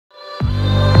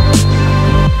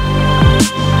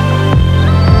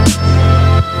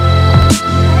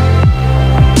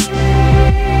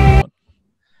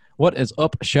What is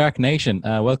up, Shark Nation?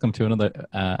 Welcome to another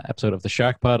episode of the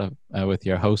SharkPod with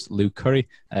your host, Luke Curry,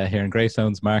 here in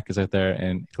Greystones. Mark is out there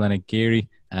in Glenageary,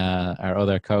 our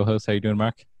other co-host. How you doing,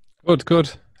 Mark?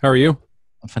 Good. How are you?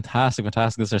 Fantastic.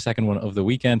 This is our second one of the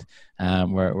weekend.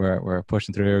 We're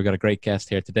pushing through here. We've got a great guest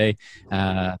here today,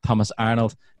 Thomas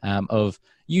Arnold of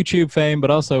YouTube fame,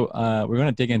 but also we're going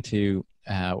to dig into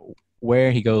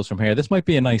where he goes from here. This might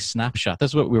be a nice snapshot.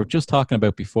 This is what we were just talking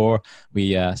about before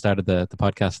we started the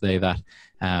podcast today,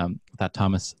 that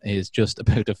Thomas is just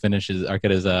about to finish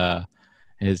get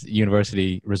his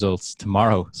university results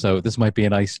tomorrow. So this might be a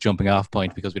nice jumping off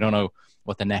point because we don't know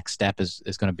what the next step is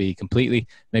going to be completely.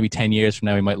 Maybe 10 years from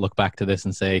now, we might look back to this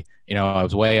and say, I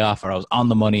was way off, or I was on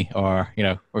the money, or,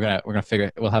 we're going to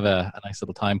figure, we'll have a nice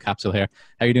little time capsule here.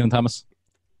 How are you doing, Thomas?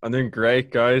 I'm doing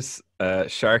great, guys.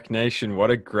 SharkNation,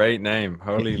 what a great name.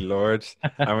 Holy Lord.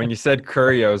 And when you said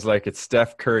Curry, I was like, it's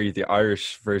Steph Curry, the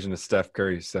Irish version of Steph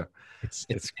Curry. So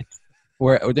there's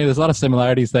a lot of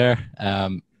similarities there.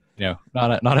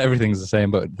 Not everything's the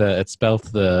same, but it's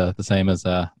spelt the same as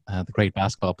the great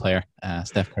basketball player,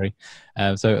 Steph Curry.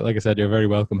 So like I said, you're very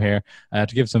welcome here.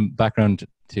 To give some background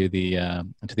to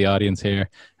the audience here,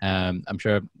 I'm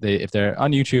sure if they're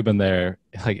on YouTube and they're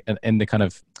like in the kind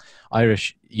of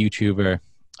Irish YouTuber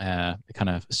kind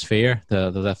of sphere,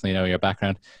 they'll definitely know your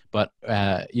background. But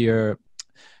you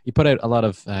put out a lot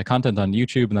of content on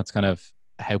YouTube, and that's kind of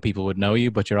how people would know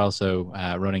you, but you're also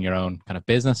running your own kind of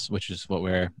business, which is what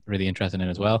we're really interested in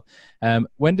as well.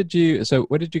 When did you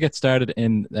get started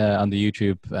in on the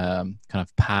YouTube kind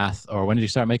of path, or when did you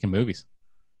start making movies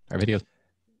or videos?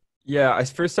 Yeah, I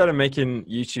first started making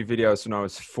YouTube videos when I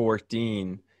was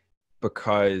 14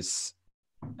 because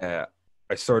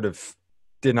I sort of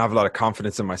didn't have a lot of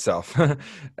confidence in myself.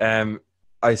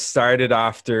 I started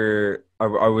after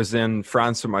I was in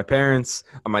France with my parents,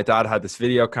 and my dad had this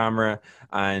video camera,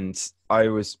 and I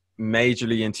was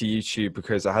majorly into YouTube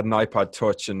because I had an iPod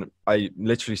Touch, and I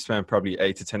literally spent probably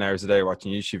 8 to 10 hours a day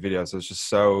watching YouTube videos. I was just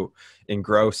so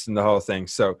engrossed in the whole thing.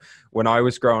 So when I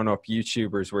was growing up,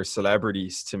 YouTubers were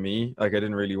celebrities to me. Like, I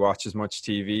didn't really watch as much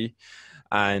TV,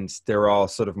 and they were all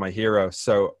sort of my heroes.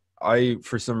 So I,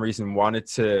 for some reason, wanted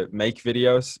to make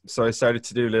videos. So I started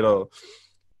to do little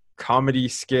comedy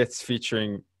skits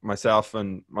featuring myself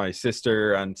and my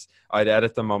sister, and I'd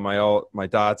edit them on my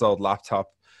dad's old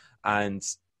laptop. And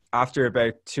after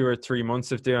about 2 or 3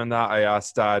 months of doing that, I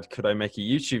asked Dad, could I make a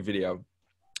YouTube video?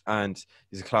 And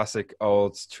he's a classic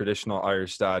old traditional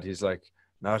Irish dad. He's like,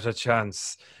 not a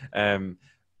chance.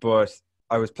 But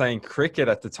I was playing cricket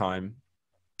at the time,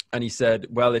 and he said,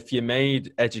 well, if you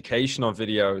made educational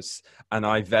videos and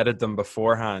I vetted them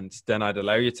beforehand, then I'd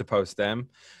allow you to post them.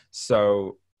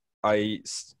 So I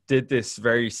did this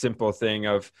very simple thing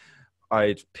of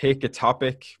I'd pick a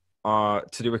topic to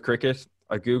do with cricket.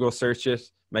 I Google search it,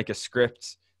 make a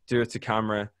script, do it to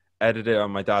camera, edit it on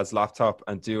my dad's laptop,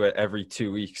 and do it every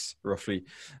 2 weeks roughly.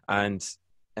 And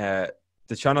the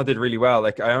channel did really well.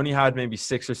 Like, I only had maybe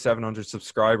 600 or 700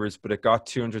 subscribers, but it got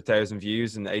 200,000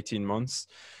 views in 18 months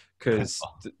because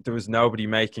there was nobody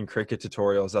making cricket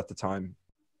tutorials at the time.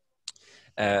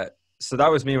 So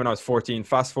that was me when I was 14.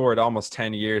 Fast forward almost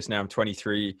 10 years now, I'm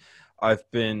 23. I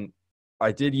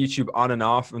did YouTube on and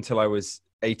off until I was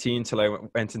 18, till I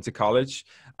went into college,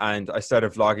 and I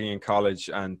started vlogging in college,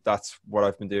 and that's what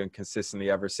I've been doing consistently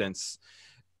ever since.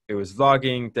 It was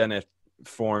vlogging, then it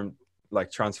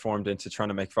transformed into trying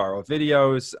to make viral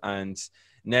videos, and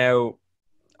now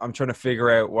I'm trying to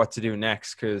figure out what to do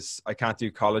next because I can't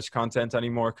do college content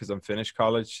anymore because I'm finished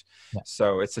college. Yeah.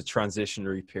 So it's a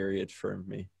transitionary period for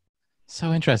me.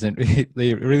 So interesting. It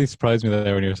really surprised me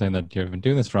there when you were saying that you've been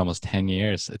doing this for almost 10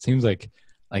 years. It seems like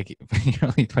you're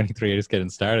only 23 years getting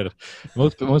started.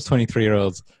 Most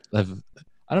 23-year-olds have,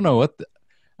 I don't know what,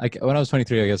 when I was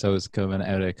 23, I guess I was coming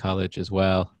out of college as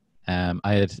well.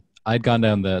 I'd gone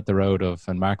down the road of,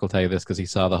 and Mark will tell you this because he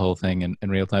saw the whole thing in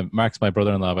real time. Mark's my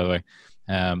brother-in-law, by the way.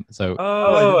 I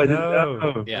didn't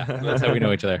know. Yeah, that's how we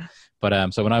know each other.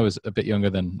 But so when I was a bit younger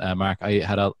than Mark,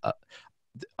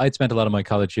 I'd spent a lot of my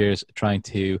college years trying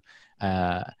to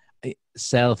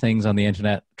sell things on the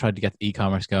internet, tried to get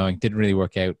e-commerce going, didn't really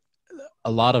work out.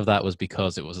 A lot of that was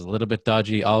because it was a little bit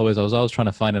dodgy. I was always trying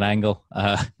to find an angle,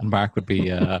 and Mark would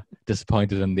be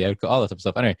disappointed in the outcome, all that type of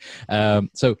stuff. Anyway,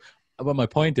 so what my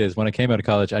point is, when I came out of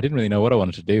college, I didn't really know what I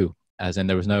wanted to do, as in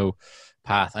there was no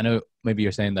path. I know maybe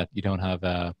you're saying that you don't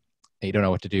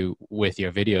know what to do with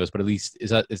your videos, but at least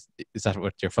is that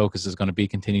what your focus is going to be?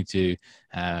 Continue to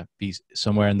be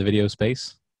somewhere in the video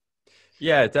space?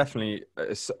 Yeah, definitely.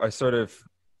 I sort of,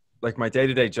 like, my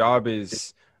day-to-day job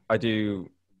is I do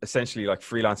essentially like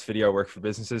freelance video work for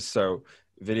businesses. So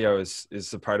video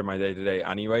is a part of my day to day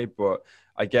anyway. But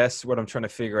I guess what I'm trying to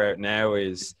figure out now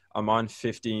is I'm on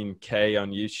 15K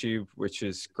on YouTube, which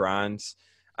is grand.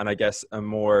 And I guess a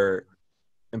more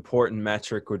important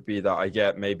metric would be that I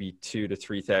get maybe 2,000 to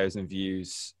 3,000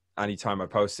 views anytime I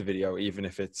post a video, even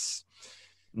if it's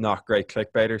not great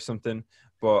clickbait or something.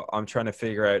 But I'm trying to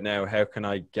figure out now, how can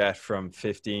I get from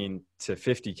 15 to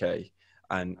 50K,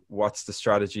 and what's the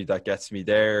strategy that gets me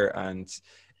there? And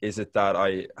is it that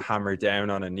I hammer down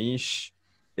on a niche?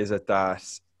 Is it that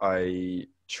I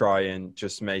try and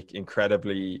just make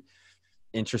incredibly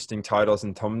interesting titles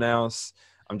and thumbnails?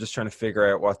 I'm just trying to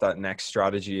figure out what that next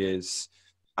strategy is,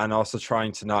 and also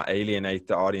trying to not alienate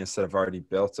the audience that I've already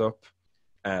built up,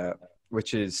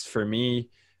 which is, for me,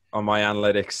 on my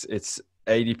analytics, it's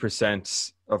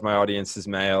 80% of my audience is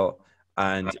male,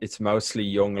 and it's mostly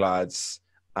young lads,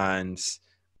 and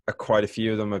quite a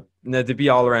few of them are, now, to be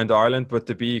all around Ireland, but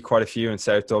to be quite a few in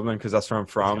South Dublin, because that's where I'm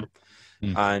from.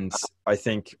 And I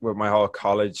think with my whole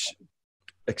college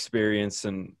experience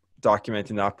and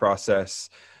documenting that process,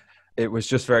 it was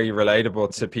just very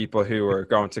relatable to people who were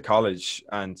going to college,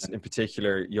 and in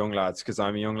particular young lads, because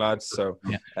I'm a young lad. So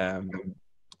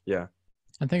yeah.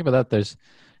 And think about that, there's,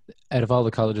 out of all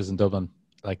the colleges in Dublin,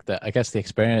 like I guess the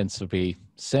experience would be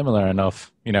similar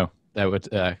enough, you know, that would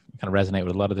kind of resonate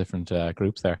with a lot of different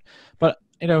groups there. But,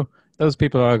 you know, those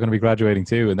people are going to be graduating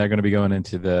too, and they're going to be going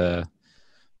into the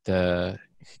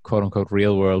quote unquote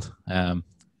real world.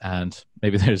 And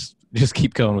maybe there's, just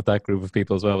keep going with that group of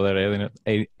people as well without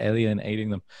alienating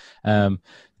them.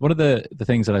 One of the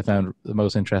things that I found the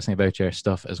most interesting about your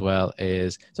stuff as well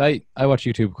is, so I watch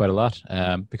YouTube quite a lot,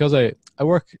 because I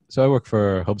work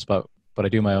for HubSpot, but I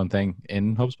do my own thing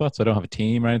in HubSpot, so I don't have a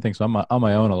team or anything, so I'm on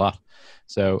my own a lot.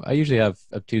 So I usually have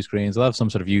two screens. I'll have some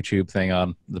sort of YouTube thing on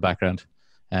in the background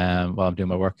while I'm doing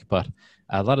my work, but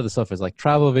a lot of the stuff is like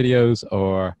travel videos,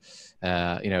 or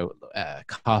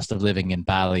cost of living in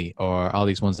Bali, or all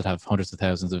these ones that have hundreds of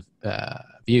thousands of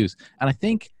views. And I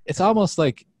think it's almost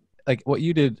like what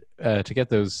you did to get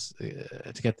those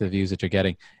to get the views that you're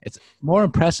getting. It's more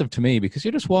impressive to me because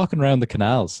you're just walking around the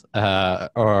canals,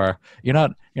 or you're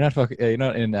not in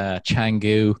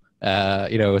Canggu.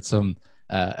 It's some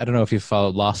I don't know if you follow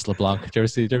Lost LeBlanc. Did you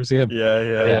ever see him?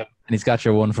 Yeah. And he's got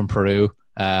your one from Peru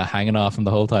hanging off him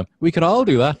the whole time. We could all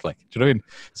do that, like, do you know what I mean?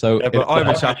 So yeah, but I'm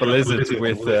a chap lizard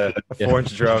with a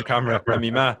 400 camera. I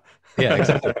mean, Matt. Yeah,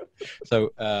 exactly.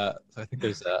 So I think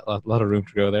there's a lot of room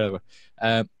to go there.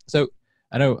 So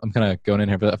I know I'm kind of going in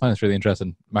here, but I find this really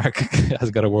interesting. Mark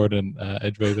has got a word in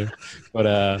edgeways there, but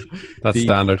that's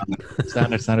standard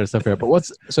stuff here. But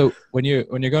so when you're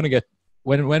going to get,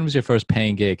 when was your first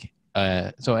paying gig?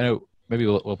 So I know maybe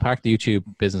we'll park the YouTube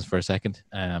business for a second,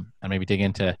 and maybe dig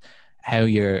into how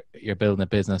you're building a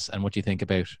business and what you think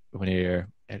about when you're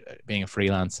being a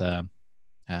freelance videographer.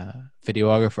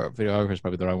 Videographer is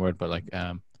probably the wrong word, but like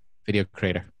video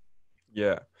creator.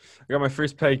 Yeah, I got my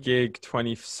first paid gig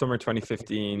summer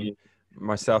 2015.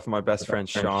 Myself and my best friend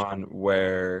Sean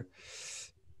were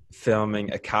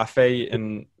filming a cafe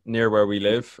near where we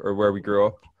live, or where we grew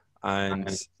up, and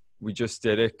we just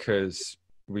did it because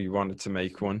we wanted to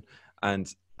make one. And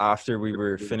after we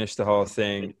were finished the whole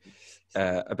thing,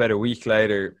 about a week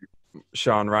later,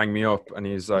 Sean rang me up and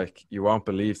he's like, "You won't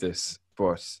believe this,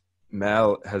 but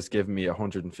Mel has given me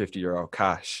 €150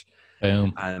 cash."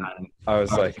 Boom. And I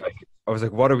was like,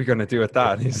 "What are we going to do with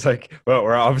that?" And he's like, "Well,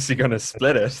 we're obviously going to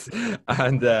split it."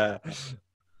 And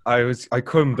I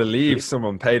couldn't believe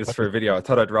someone paid us for a video. I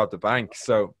thought I'd robbed the bank.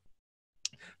 So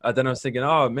then I was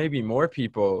thinking, maybe more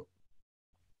people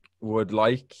would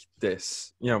like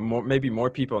this, maybe more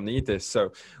people need this.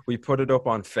 So we put it up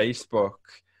on Facebook,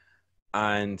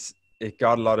 and it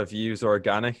got a lot of views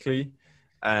organically.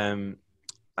 And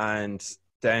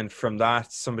then from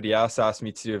that, somebody else asked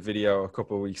me to do a video a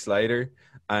couple of weeks later.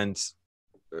 And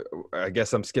I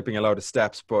guess I'm skipping a lot of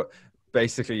steps, but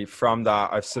basically from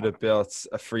that, I've sort of built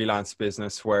a freelance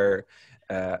business where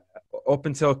up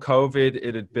until COVID,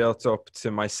 it had built up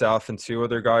to myself and two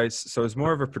other guys. So it's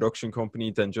more of a production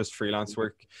company than just freelance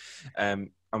work. And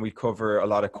we'd cover a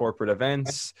lot of corporate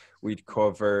events. We'd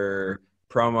cover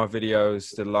promo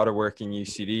videos, did a lot of work in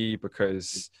UCD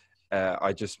because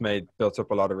I just built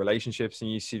up a lot of relationships in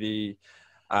UCD.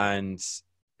 And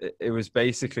it was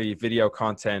basically video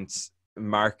content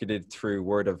marketed through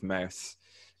word of mouth.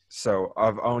 So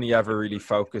I've only ever really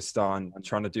focused on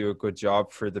trying to do a good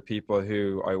job for the people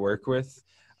who I work with.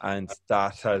 And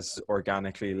that has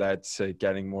organically led to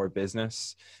getting more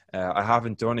business. I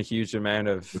haven't done a huge amount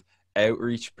of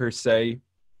outreach per se.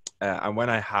 And when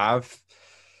I have,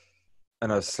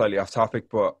 and I was slightly off topic,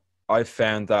 but I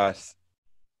found that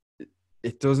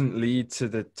it doesn't lead to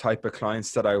the type of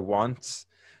clients that I want.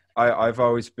 I've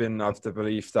always been of the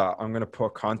belief that I'm going to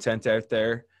put content out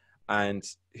there, and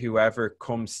whoever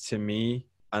comes to me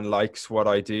and likes what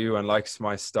I do and likes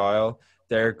my style,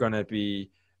 they're going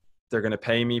to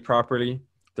pay me properly.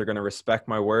 They're going to respect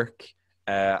my work.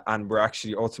 And we're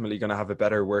actually ultimately going to have a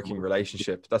better working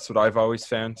relationship. That's what I've always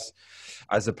found,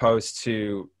 as opposed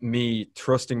to me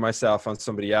trusting myself on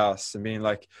somebody else and being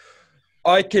like,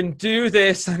 I can do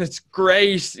this and it's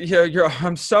great.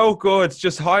 I'm so good.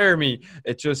 Just hire me.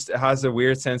 It has a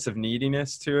weird sense of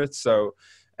neediness to it. So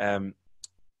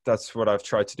that's what I've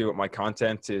tried to do with my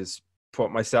content, is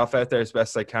put myself out there as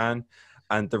best I can,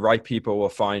 and the right people will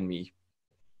find me.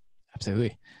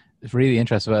 Absolutely. It's really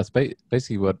interesting. Well, it's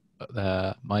basically what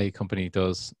my company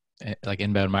does, like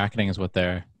inbound marketing is what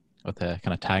the kind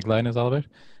of tagline is all about.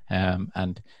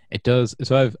 And it does.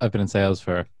 So I've been in sales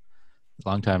for a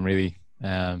long time, really,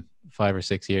 5 or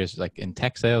 6 years, like in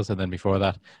tech sales. And then before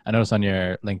that, I noticed on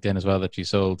your LinkedIn as well that you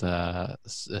sold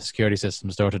security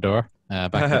systems door to door.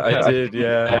 I did,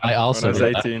 yeah. I also when I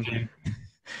was 18.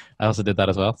 I also did that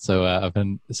as well. So I've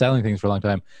been selling things for a long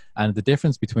time. And the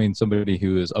difference between somebody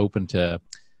who is open to,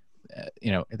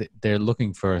 they're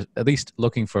looking for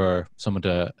someone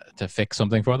to fix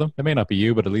something for them. It may not be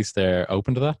you, but at least they're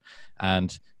open to that.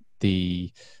 And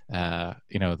the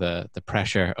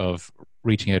pressure of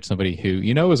reaching out to somebody who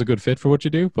is a good fit for what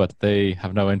you do, but they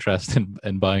have no interest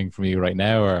in buying from you right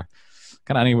now or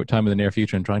kind of any time in the near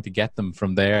future, and trying to get them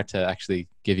from there to actually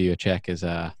give you a check is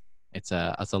it's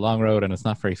a long road, and it's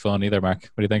not very fun either.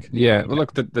 Mark, what do you think? Yeah, well,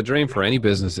 look, the dream for any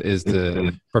business is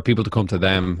for people to come to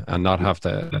them and not have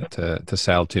to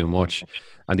sell too much.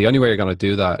 And the only way you're going to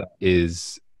do that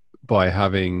is by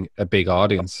having a big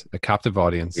audience, a captive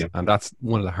audience, and that's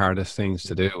one of the hardest things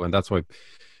to do. And that's why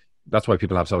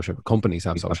people have companies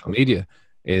have social media.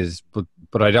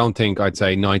 But I don't think, I'd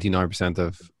say 99%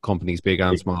 of companies, big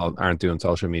and small, aren't doing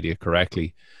social media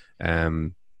correctly.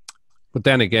 But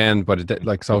then again,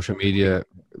 like social media,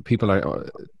 people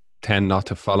tend not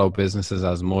to follow businesses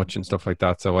as much and stuff like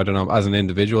that. So I don't know, as an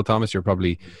individual, Thomas, you're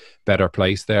probably better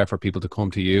placed there for people to come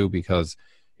to you because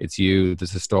it's you.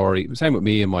 There's a story. Same with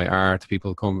me and my art.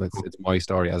 People come, it's my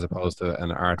story as opposed to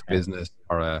an art business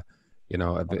or a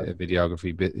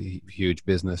videography huge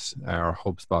business, or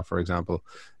HubSpot, for example,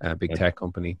 a big tech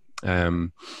company.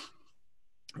 I'm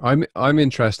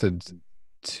interested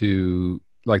to,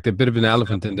 like, the bit of an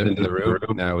elephant in the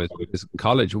room now is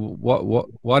college.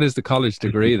 What is the college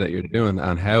degree that you're doing,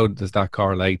 and how does that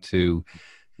correlate to,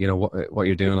 what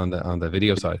you're doing on the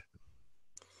video side?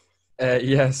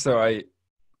 So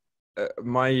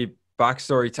my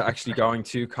backstory to actually going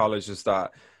to college is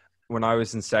that when I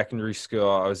was in secondary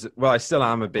school, I still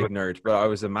am a big nerd, but I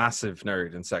was a massive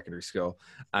nerd in secondary school,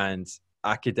 and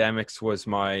academics was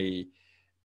my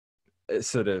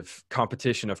sort of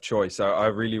competition of choice. I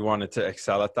really wanted to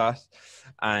excel at that,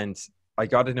 and I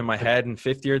got it in my head in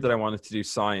fifth year that I wanted to do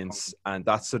science, and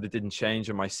that sort of didn't change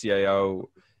in my CAO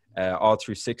all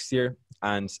through sixth year,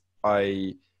 and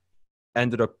I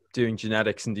ended up doing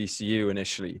genetics in DCU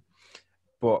initially.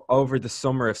 But over the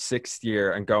summer of sixth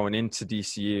year and going into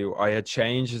DCU, I had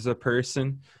changed as a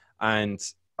person, and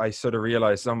I sort of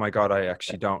realized, oh my God, I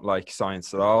actually don't like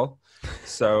science at all.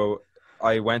 So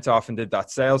I went off and did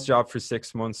that sales job for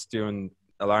 6 months doing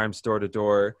alarms door to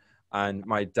door. And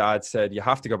my dad said, you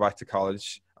have to go back to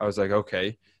college. I was like,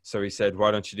 okay. So he said,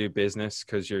 why don't you do business?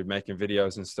 Because you're making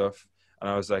videos and stuff. And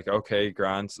I was like, okay,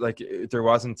 grand. Like, there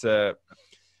wasn't a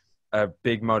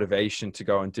big motivation to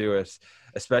go and do it,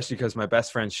 especially because my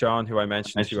best friend Sean, who I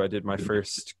mentioned to, I did my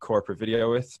first corporate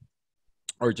video with,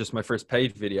 or just my first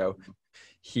paid video,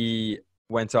 he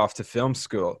went off to film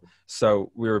school.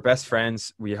 So we were best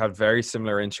friends. We had very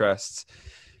similar interests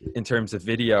in terms of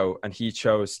video, and he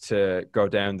chose to go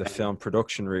down the film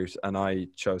production route and I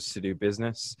chose to do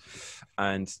business.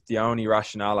 And the only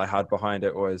rationale I had behind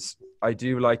it was I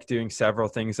do like doing several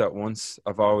things at once.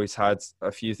 I've always had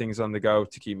a few things on the go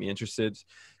to keep me interested.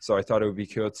 So I thought it would be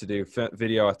cool to do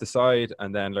video at the side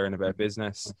and then learn about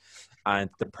business. And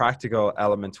the practical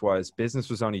element was business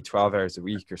was only 12 hours a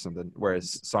week or something,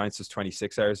 whereas science was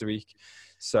 26 hours a week.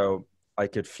 So I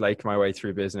could flake my way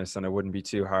through business and it wouldn't be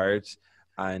too hard.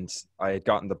 And I had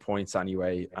gotten the points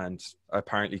anyway. And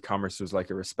apparently commerce was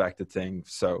like a respected thing.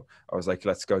 So I was like,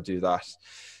 let's go do that.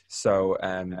 So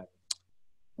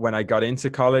when I got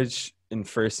into college in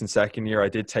first and second year, I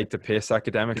did take the piss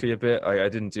academically a bit. I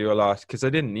didn't do a lot because I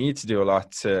didn't need to do a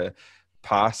lot to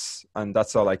pass. And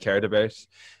that's all I cared about.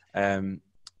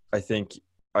 I think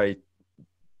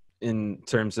in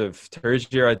terms of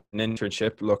third year, I did an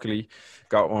internship, luckily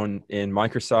got one in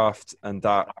Microsoft, and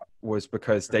that was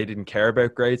because they didn't care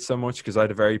about grades so much, because I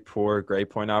had a very poor grade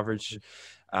point average.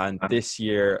 And this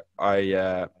year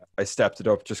I stepped it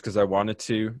up just because I wanted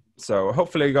to. So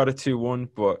hopefully I got a 2-1,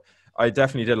 but I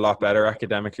definitely did a lot better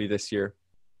academically this year.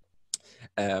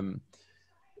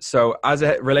 So as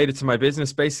it related to my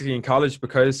business, basically in college,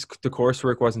 because the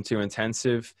coursework wasn't too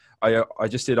intensive, I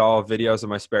just did all videos in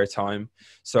my spare time.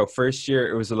 So first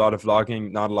year, it was a lot of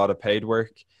vlogging, not a lot of paid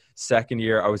work. Second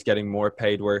year, I was getting more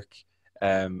paid work.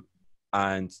 And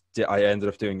I ended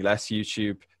up doing less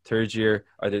YouTube. Third year,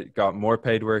 got more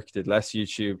paid work, did less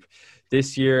YouTube.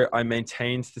 This year, I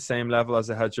maintained the same level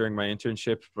as I had during my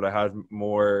internship, but I had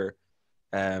more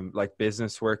like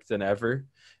business work than ever.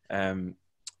 And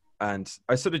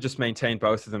I sort of just maintained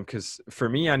both of them, because for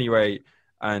me anyway,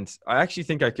 and I actually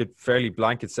think I could fairly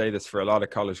blanket say this for a lot of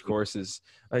college courses,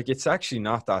 like it's actually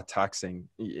not that taxing.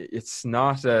 It's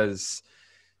not as,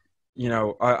 you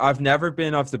know, I've never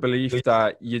been of the belief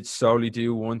that you'd solely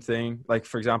do one thing. Like,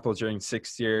 for example, during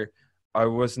sixth year, I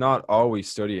was not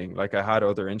always studying. Like, I had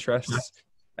other interests.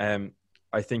 I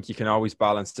think you can always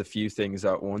balance a few things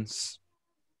at once.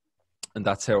 And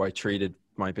that's how I treated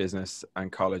my business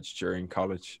and college during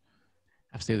college.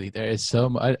 Absolutely. There is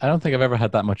I don't think I've ever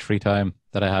had that much free time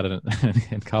that I had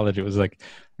in college. It was like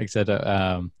I said,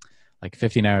 like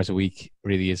 15 hours a week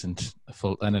really isn't a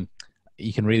full, and then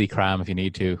you can really cram if you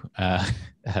need to.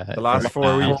 The last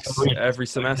 4 weeks every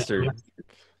semester.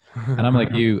 And I'm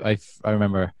like you, I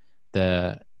remember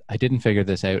I didn't figure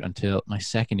this out until my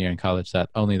second year in college, that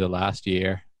only the last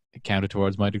year counted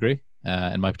towards my degree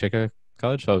in my particular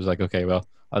college. So I was like, okay, well,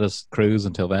 I'll just cruise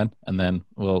until then, and then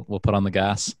we'll put on the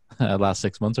gas last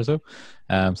 6 months or so.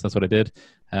 So that's what I did.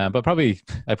 But probably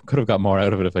I could have got more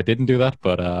out of it if I didn't do that.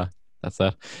 But that's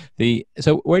that.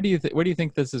 So where do you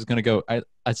think this is going to go?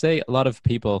 I'd say a lot of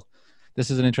people.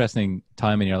 This is an interesting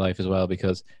time in your life as well,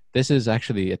 because this is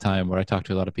actually a time where I talk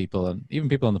to a lot of people, and even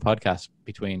people on the podcast,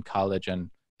 between college and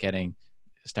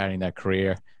starting their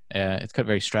career. It's a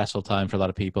very stressful time for a lot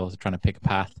of people trying to pick a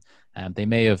path. They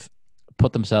may have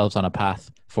put themselves on a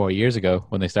path 4 years ago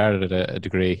when they started a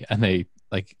degree, and they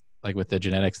like with the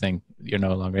genetics thing, you're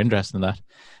no longer interested in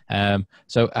that.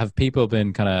 So have people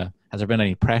been has there been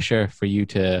any pressure for you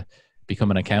to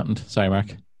become an accountant? Sorry,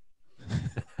 Mark.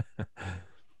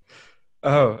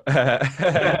 Oh,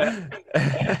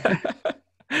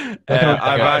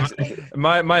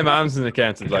 my mom's an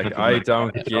accountant. Like, I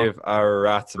don't give a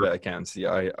rat's about accountancy.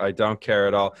 I don't care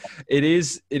at all. It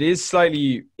is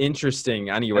slightly interesting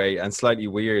anyway, and slightly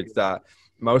weird that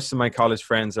most of my college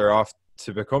friends are off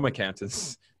to become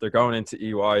accountants. They're going into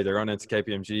EY, they're going into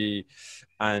KPMG,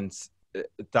 and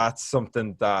that's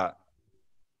something that,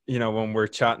 you know, when we're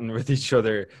chatting with each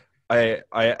other, I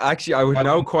would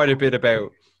know quite a bit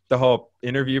about the whole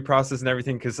interview process and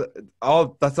everything, because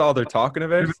that's all they're talking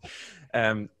about.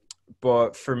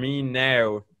 But for me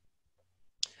now,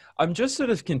 I'm just sort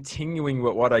of continuing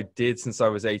with what I did since I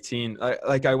was 18.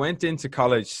 I went into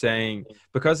college saying,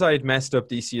 because I had messed up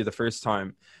DCU the first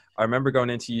time, I remember going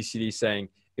into UCD saying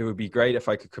it would be great if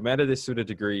I could come out of this with a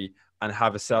degree and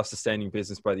have a self-sustaining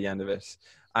business by the end of it.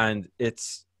 And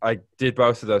I did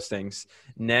both of those things.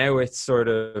 Now it's sort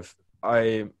of,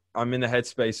 I'm in the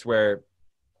headspace where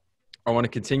I want to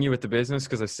continue with the business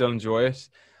because I still enjoy it.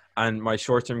 And my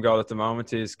short-term goal at the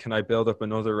moment is, can I build up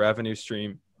another revenue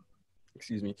stream?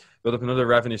 Build up another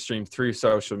revenue stream through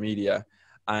social media,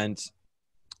 and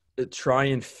try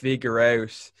and figure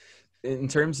out, in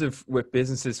terms of with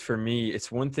businesses, for me,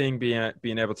 it's one thing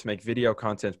being able to make video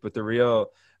content, but the real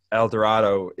El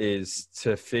Dorado is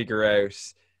to figure out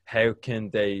how can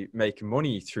they make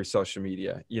money through social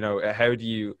media. You know,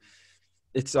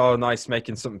 it's all nice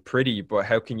making something pretty, but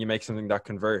how can you make something that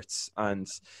converts? And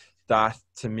that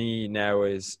to me now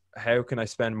is, how can I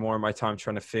spend more of my time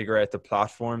trying to figure out the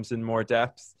platforms in more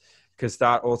depth? Because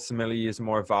that ultimately is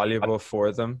more valuable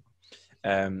for them.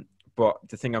 But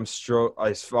the thing I've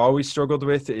always struggled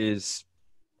with is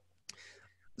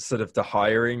sort of the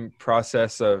hiring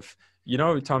process of, you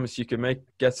know, Thomas, you can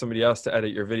get somebody else to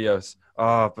edit your videos.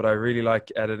 Oh, but I really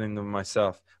like editing them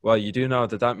myself. Well, you do know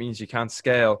that means you can't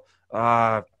scale.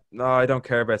 No, I don't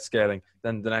care about scaling.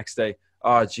 Then the next day,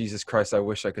 oh, Jesus Christ, I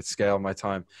wish I could scale my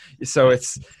time. So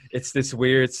it's this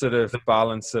weird sort of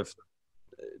balance of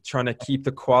trying to keep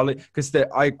the quality, because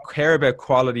I care about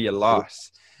quality a lot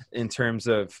in terms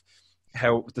of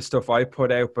how the stuff I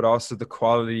put out, but also the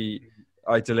quality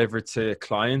I deliver to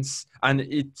clients. And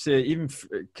even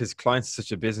because clients is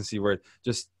such a businessy word,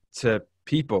 just to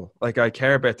people. Like, I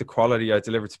care about the quality I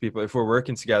deliver to people. If we're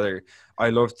working together, I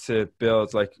love to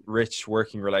build like rich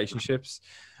working relationships,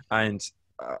 and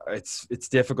it's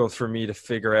difficult for me to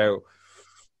figure out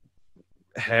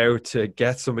how to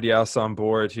get somebody else on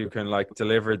board who can like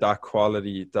deliver that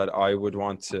quality that I would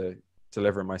want to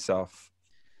deliver myself.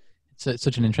 It's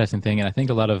such an interesting thing, and I think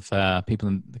a lot of people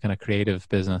in the kind of creative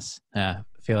business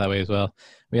feel that way as well.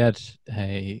 We had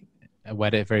a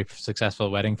very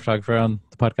successful wedding photographer on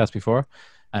the podcast before,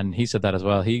 and he said that as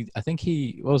well. I think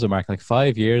what was it, Mark? Like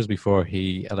 5 years before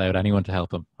he allowed anyone to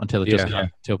help him, until it just got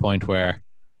to a point where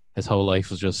his whole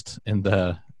life was just in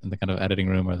the kind of editing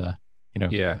room or the, you know.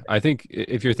 Yeah, I think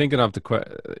if you're thinking of the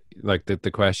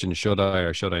question, should I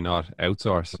or should I not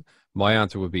outsource? My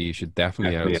answer would be you should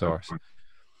definitely outsource.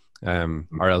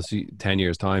 Or else 10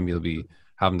 years time you'll be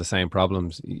having the same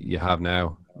problems you have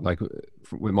now. Like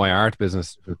with my art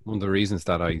business, one of the reasons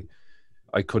that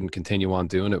I couldn't continue on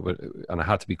doing it and I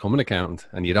had to become an accountant,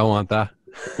 and you don't want that.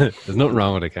 There's nothing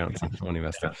wrong with accountants. It's only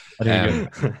messed up.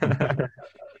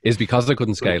 Is because I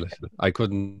couldn't scale it. I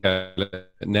couldn't scale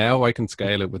it. Now I can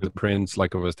scale it with the prints,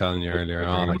 like I was telling you earlier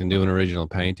on. I can do an original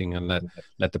painting and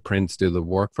let the prints do the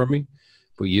work for me.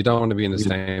 But you don't want to be in the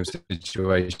same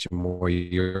situation where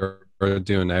you're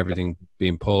doing everything,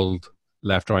 being pulled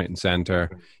left, right, and center.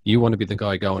 You want to be the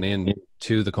guy going in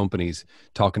to the companies,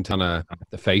 talking to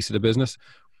the face of the business.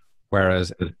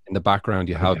 Whereas in the background,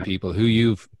 you have people who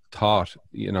you've taught,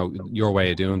 you know, your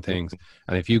way of doing things.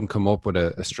 And if you can come up with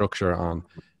a structure on,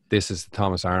 this is the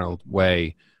Thomas Arnold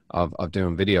way of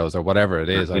doing videos or whatever it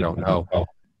is, I don't know.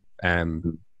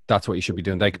 That's what you should be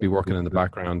doing. They could be working in the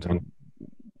background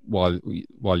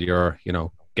while you're, you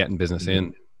know, getting business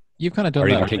in. You've kind of done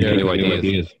that. New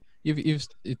ideas. You've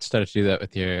started to do that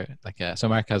with your, like, so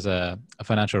Mark has a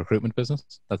financial recruitment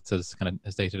business. That's his kind of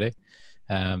his day to day.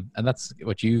 And that's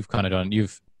what you've kind of done.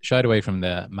 You've shied away from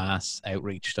the mass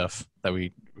outreach stuff that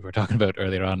we were talking about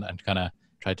earlier on, and kind of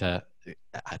tried to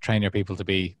train your people to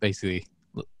be basically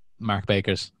Mark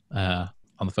Bakers on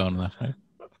the phone and that, right?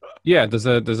 Yeah,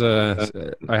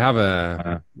 I have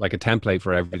a template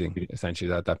for everything essentially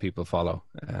that people follow.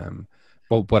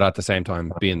 But at the same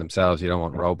time, being themselves, you don't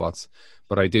want robots.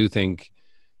 But I do think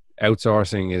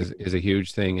outsourcing is a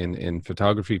huge thing in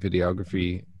photography,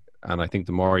 videography, and I think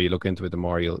the more you look into it, the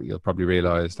more you'll probably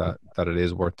realize that it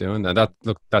is worth doing. And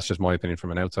that's just my opinion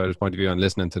from an outsider's point of view. And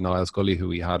listening to Niall Scully, who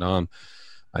we had on,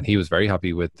 and he was very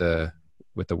happy with the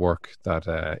work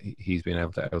that he's been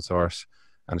able to outsource,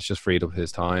 and it's just freed up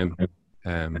his time.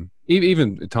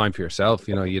 Even time for yourself.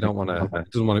 You know, you don't want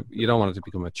it to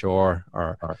become a chore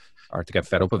or to get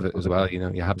fed up of it as well. You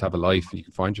know, you have to have a life. You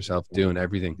can find yourself doing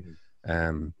everything.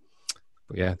 But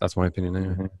yeah, that's my opinion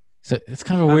anyway. So it's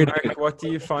kind of a weird. Mark, what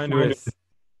do you find with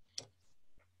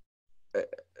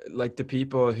like the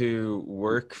people who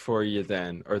work for you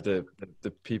then, or the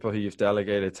people who you've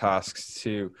delegated tasks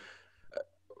to?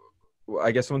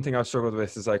 I guess one thing I've struggled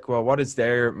with is like, well, what is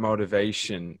their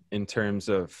motivation in terms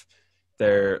of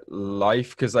their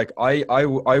life? Because like I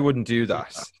wouldn't do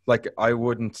that. Like I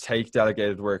wouldn't take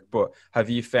delegated work. But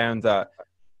have you found that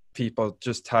people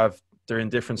just they're in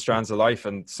different strands of life,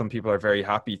 and some people are very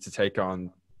happy to take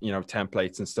on, you know,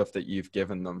 templates and stuff that you've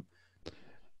given them?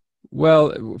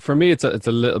 Well, for me, it's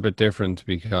a little bit different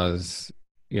because,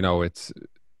 you know, it's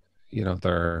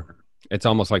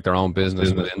almost like their own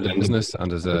business within the business,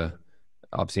 and there's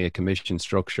obviously a commission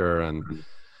structure, and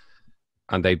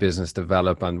they business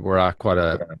develop, and we're at quite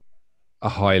a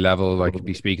high level. Like you'd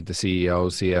be speaking to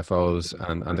CEOs, CFOs,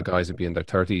 and the guys would be in their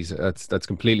 30s. That's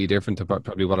completely different to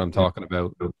probably what I'm talking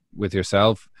about with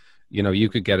yourself. You know, you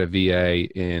could get a VA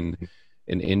in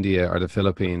India or the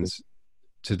Philippines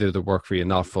to do the work for you,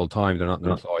 not full time. They're not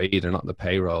an employee. They're not in the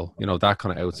payroll. You know, that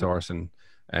kind of outsourcing,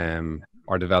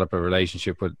 or develop a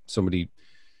relationship with somebody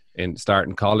in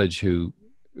starting college who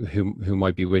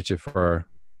might be with you for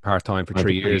part time for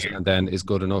 3 years, and then is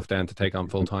good enough then to take on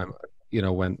full time. You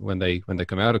know, when they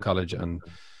come out of college, and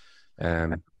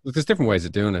there's different ways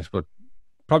of doing it, but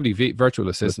probably virtual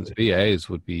assistants, VAs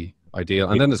would be ideal.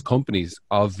 And then there's companies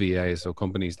of VAs, so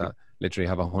companies that literally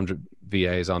have 100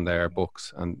 VAs on their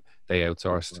books, and they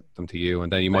outsource them to you,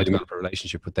 and then you might develop a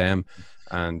relationship with them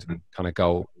and kind of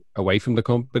go away from the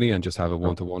company and just have a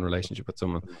one-to-one relationship with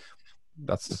someone.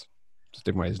 That's just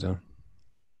different ways of doing it.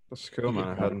 That's cool, man.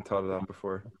 I hadn't thought of that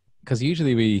before. Because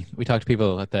usually we talk to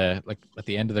people at the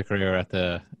end of the career, at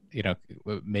the, you know,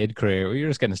 mid career, you're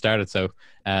just getting started. So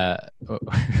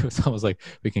it's almost like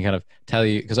we can kind of tell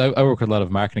you, because I work with a lot of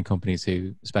marketing companies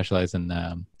who specialize in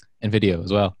video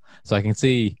as well. So I can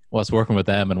see what's working with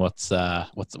them and what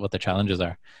their challenges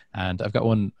are. And I've got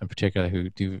one in particular who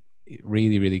do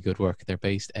really, really good work. They're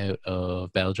based out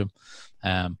of Belgium,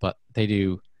 but they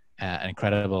do an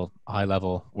incredible high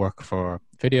level work for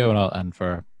video and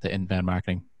for the inbound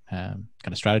marketing kind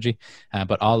of strategy.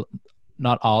 But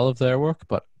not all of their work,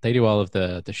 but they do all of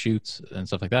the shoots and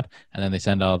stuff like that, and then they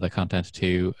send all the content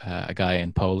to a guy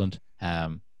in Poland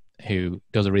who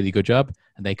does a really good job,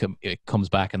 and it comes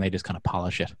back and they just kind of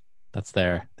polish it. That's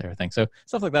their thing. So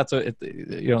stuff like that. So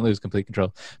you don't lose complete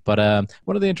control. But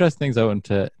one of the interesting things I want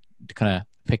to kind of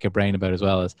pick your brain about as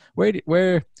well is where do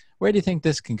you think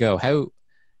this can go?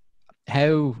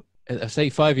 How say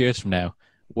 5 years from now,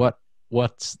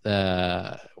 what's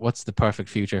the perfect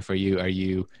future for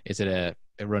you? Is it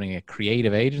running a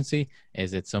creative agency?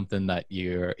 Is it something that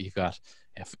you've got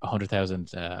 100,000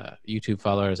 YouTube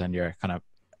followers and you're kind of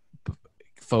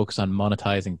focus on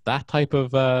monetizing that type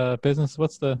of business?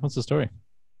 What's the story?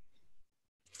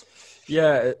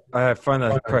 Yeah, I find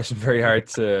that question very hard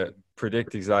to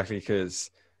predict exactly, because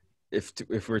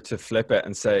if we're to flip it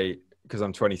and say, because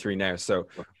I'm 23 now, so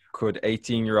could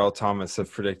 18-year-old Thomas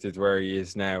have predicted where he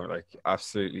is now? Like,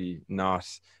 absolutely not.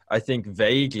 I think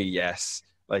vaguely, yes.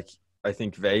 Like, I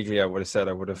think vaguely I would have said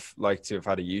I would have liked to have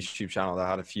had a YouTube channel that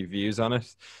had a few views on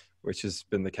it, which has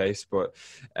been the case. But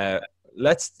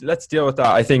let's deal with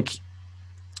that. I think,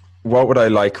 what would I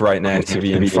like right now to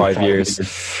be in 5 years?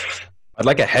 I'd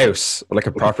like a house, like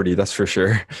a property, that's for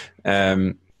sure.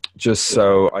 Just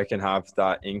so I can have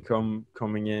that income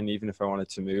coming in, even if I wanted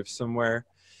to move somewhere.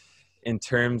 In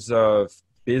terms of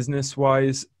business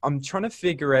wise, I'm trying to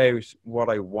figure out what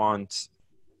I want.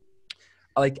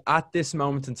 Like at this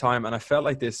moment in time, and I felt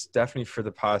like this definitely for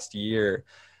the past year,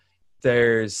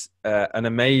 there's an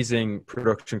amazing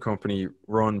production company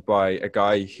run by a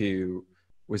guy who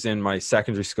was in my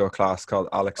secondary school class called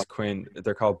Alex Quinn.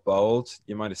 They're called Bold.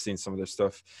 You might have seen some of their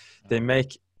stuff. They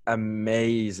make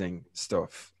amazing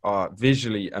stuff,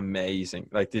 visually amazing.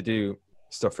 Like they do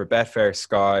stuff for Betfair,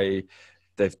 Sky.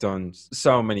 They've done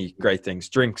so many great things,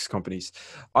 drinks companies.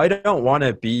 I don't want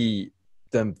to be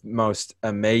the most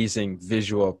amazing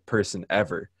visual person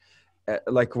ever.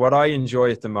 Like what I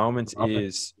enjoy at the moment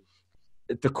is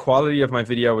the quality of my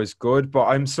video is good, but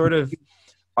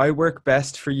I work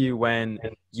best for you when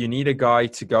you need a guy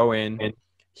to go in.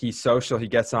 He's social. He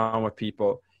gets on with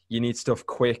people. You need stuff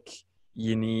quick.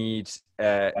 You need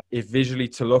it visually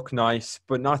to look nice,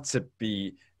 but not to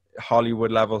be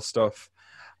Hollywood level stuff.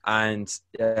 And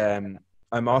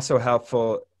I'm also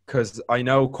helpful because I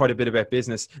know quite a bit about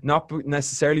business, not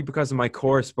necessarily because of my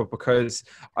course, but because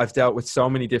I've dealt with so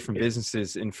many different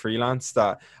businesses in freelance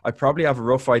that I probably have a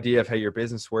rough idea of how your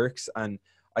business works. And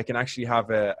I can actually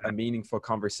have a meaningful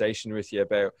conversation with you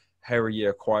about how are you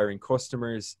acquiring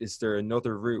customers? Is there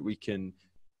another route we can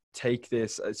take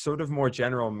this? Sort of more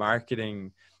general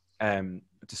marketing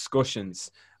discussions.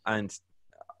 And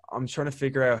I'm trying to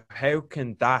figure out how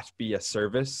can that be a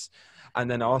service?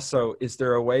 And then also, is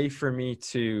there a way for me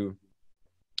to,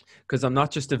 because I'm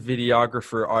not just a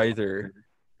videographer either,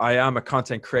 I am a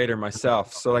content creator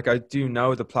myself. So like I do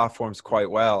know the platforms quite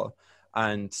well.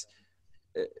 And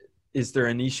is there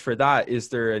a niche for that? Is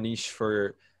there a niche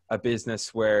for a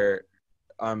business where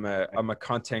I'm a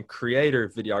content creator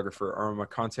videographer, or I'm a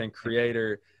content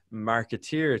creator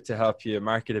marketeer to help you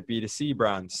market a B2C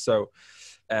brand? So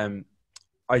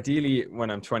ideally,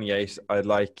 when I'm 28, I'd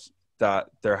like that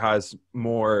there has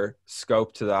more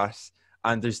scope to that.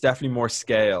 And there's definitely more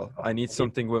scale. I need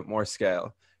something with more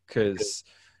scale, because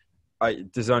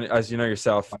there's only, as you know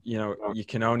yourself, you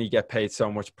can only get paid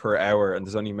so much per hour, and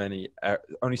there's only a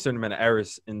certain amount of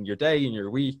hours in your day, in your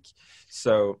week.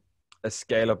 So a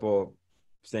scalable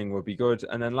thing would be good.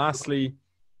 And then lastly,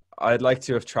 I'd like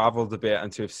to have traveled a bit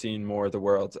and to have seen more of the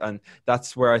world. And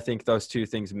that's where I think those two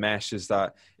things mesh, is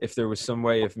that if there was some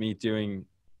way of me doing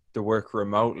the work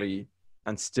remotely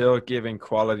and still giving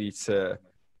quality to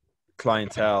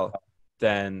clientele,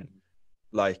 then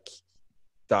like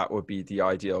that would be the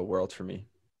ideal world for me.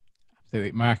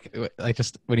 Absolutely. Mark,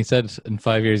 when he said in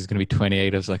 5 years he's going to be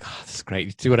 28, I was like, oh, this is great.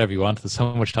 You do whatever you want. There's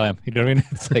so much time. You know what I mean?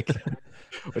 It's like,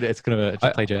 it's going to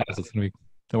just play jazz. It's going to be,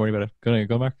 don't worry about it.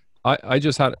 Go, Mark. I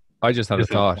just had a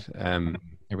thought.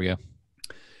 Here we go.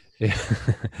 Yeah.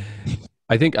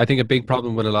 I think a big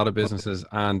problem with a lot of businesses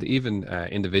and even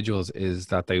individuals is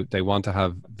that they want to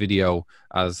have video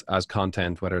as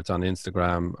content, whether it's on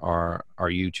Instagram or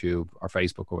YouTube or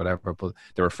Facebook or whatever, but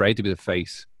they're afraid to be the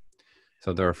face.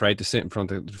 So they're afraid to sit in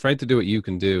front of, afraid to do what you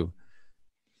can do.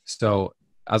 So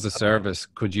as a service,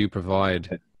 could you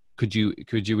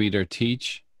either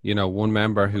teach, one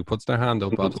member who puts their hand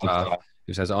up on staff,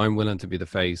 who says, I'm willing to be the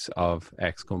face of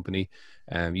X company,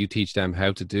 you teach them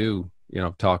how to do,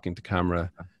 talking to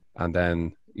camera, and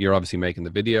then you're obviously making the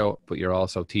video, but you're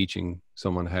also teaching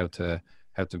someone how to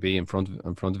be in front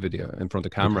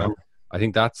of camera. I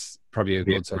think that's probably a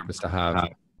good service to have.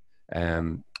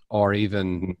 Or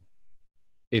even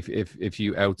if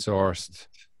you outsourced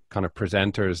kind of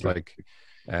presenters, like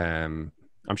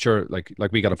I'm sure like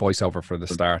we got a voiceover for the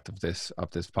start of this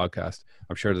podcast.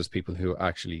 I'm sure there's people who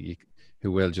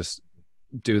will just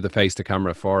do the face to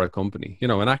camera for a company, you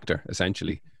know, an actor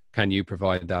essentially. Can you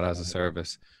provide that as a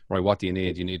service? Right, what do you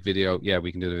need? You need video? Yeah,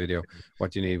 we can do the video.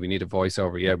 What do you need? We need a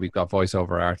voiceover. Yeah, we've got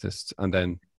voiceover artists. And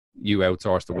then you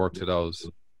outsource the work to those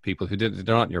people who they're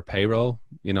not on your payroll,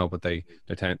 you know, but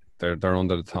they're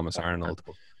under the Thomas Arnold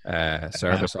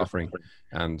service offering.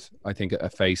 And I think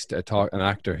an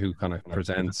actor who kind of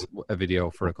presents a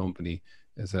video for a company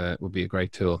would be a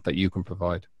great tool that you can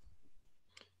provide.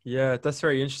 Yeah, that's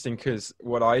very interesting, because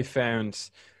what I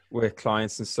found with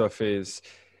clients and stuff is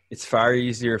it's far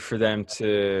easier for them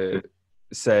to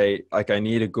say, like, I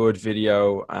need a good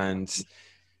video, and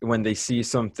when they see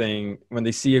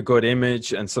a good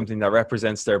image and something that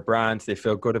represents their brand, they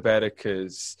feel good about it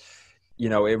because, you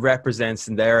know, it represents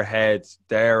in their head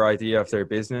their idea of their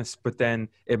business, but then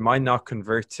it might not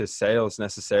convert to sales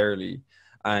necessarily.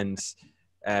 And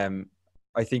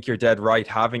I think you're dead right.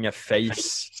 Having a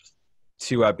face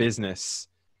to a business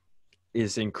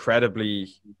is incredibly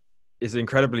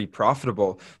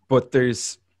profitable, but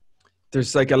there's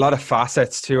like a lot of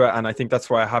facets to it. And I think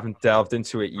that's why I haven't delved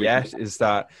into it yet, is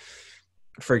that,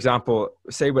 for example,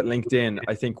 say with LinkedIn,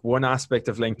 I think one aspect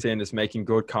of LinkedIn is making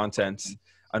good content.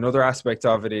 Another aspect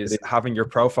of it is having your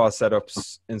profile set up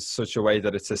in such a way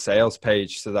that it's a sales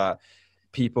page, so that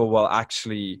people will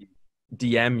actually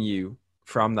DM you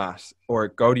from that or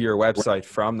go to your website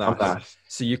from that.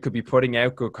 So you could be putting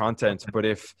out good content, but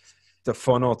if the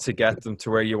funnel to get them to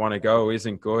where you want to go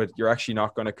isn't good, you're actually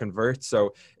not going to convert.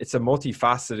 So it's a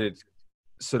multifaceted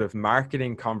sort of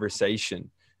marketing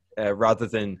conversation rather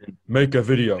than make a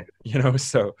video, you know.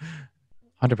 So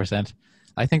 100%.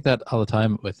 I think that all the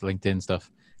time with LinkedIn stuff.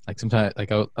 Like sometimes,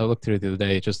 like I looked through it the other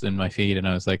day just in my feed, and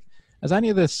I was like, is any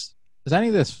of this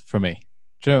for me?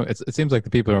 Do you know, it seems like the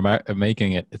people who are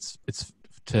making it, it's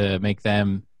to make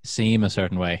them seem a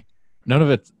certain way. None of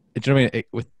it, do you know what I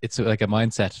mean? It's like a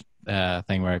mindset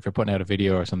thing where if you're putting out a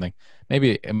video or something,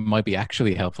 maybe it might be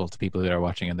actually helpful to people that are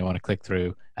watching and they want to click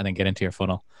through and then get into your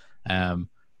funnel. But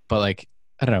like,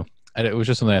 I don't know. It was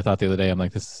just something I thought the other day. I'm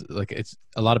like, this, like, it's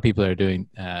a lot of people are doing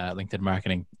LinkedIn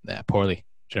marketing poorly,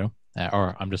 you know,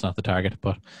 or I'm just not the target,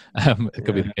 but it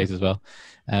could be the case as well.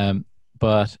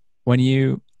 But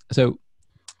so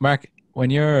Mark,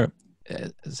 when you're,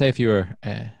 say if you were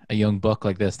a young buck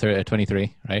like this,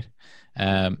 23, right?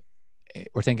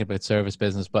 We're thinking about service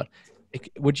business, but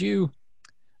would you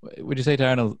say to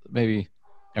Arnold, maybe,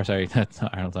 or sorry, not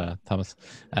Arnold, Thomas,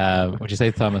 would you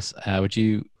say to Thomas, would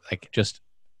you like just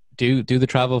do the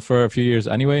travel for a few years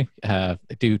anyway,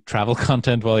 do travel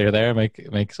content while you're there,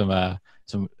 make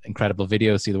some incredible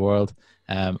videos, see the world,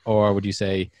 or would you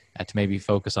say to maybe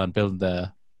focus on building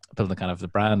the kind of the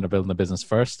brand or building the business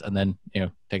first, and then, you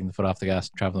know, taking the foot off the gas,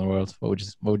 traveling the world? What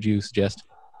would you suggest?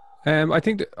 I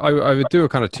think that I would do a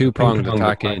kind of two-pronged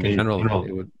attack in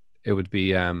general. It would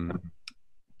be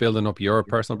building up your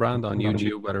personal brand on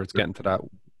YouTube, whether it's getting to that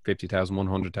 50,000,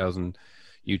 100,000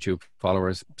 YouTube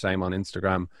followers, same on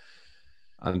Instagram.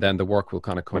 And then the work will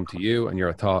kind of come to you, and you're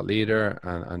a thought leader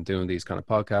and doing these kind of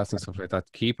podcasts and stuff like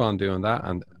that. Keep on doing that.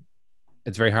 And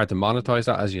it's very hard to monetize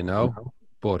that, as you know,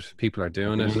 but people are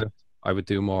doing it. I would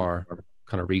do more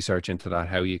kind of research into that,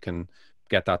 how you can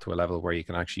get that to a level where you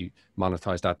can actually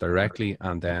monetize that directly,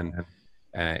 and then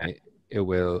it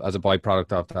will, as a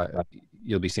byproduct of that,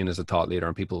 you'll be seen as a thought leader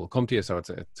and people will come to you. So it's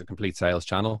a complete sales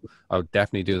channel. I would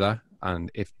definitely do that.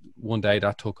 And if one day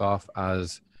that took off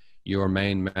as your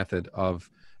main method of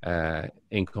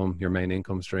income, your main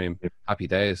income stream, happy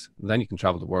days. Then you can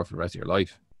travel the world for the rest of your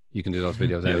life. You can do those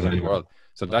videos anywhere in the world.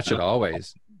 So that should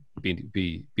always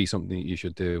be something that you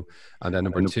should do. And then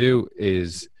number two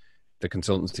is the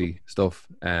consultancy stuff.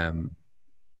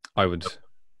 I would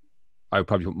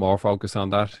probably put more focus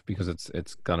on that, because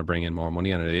it's going to bring in more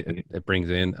money, and it brings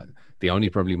in the only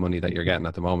probably money that you're getting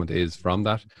at the moment is from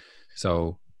that.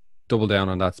 So double down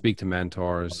on that, speak to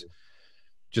mentors,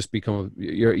 just become,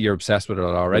 you're obsessed with it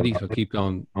already. So keep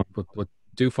going, but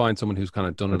do find someone who's kind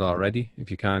of done it already. If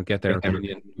you can't get their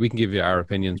opinion, we can give you our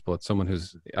opinions, but someone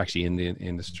who's actually in the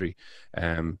industry,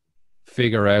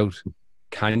 figure out,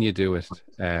 can you do it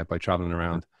by traveling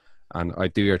around? And I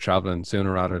do your traveling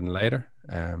sooner rather than later.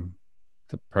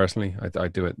 Personally,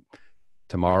 I'd do it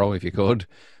tomorrow if you could.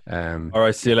 All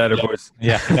right, see you later, boys.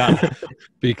 Yeah.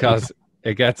 Because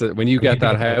it gets it when you get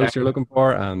that house you're looking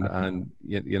for, and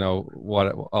you know what,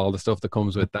 all the stuff that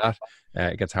comes with that,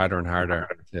 it gets harder and harder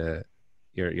to,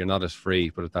 you're not as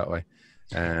free, put it that way.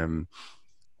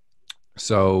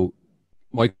 So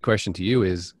my question to you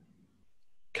is,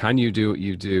 can you do what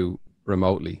you do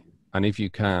remotely? And if you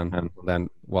can, then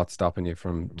what's stopping you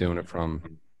from doing it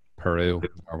from Peru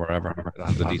or wherever that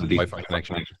has a decent Wi-Fi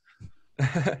connection?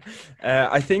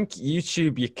 I think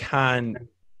YouTube you can,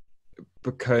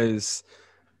 because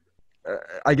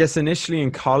I guess initially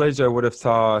in college I would have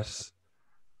thought,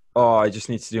 oh, I just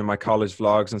need to do my college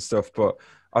vlogs and stuff. But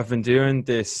I've been doing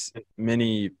this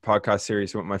mini podcast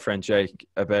series with my friend Jake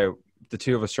about the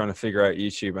two of us trying to figure out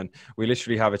YouTube. And we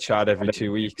literally have a chat every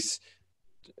 2 weeks,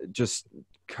 just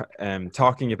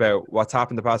talking about what's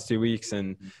happened the past 2 weeks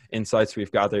and insights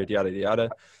we've gathered, yada, yada.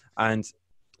 And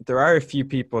there are a few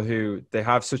people who they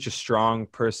have such a strong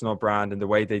personal brand and the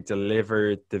way they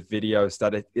deliver the videos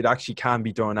that it actually can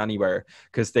be done anywhere,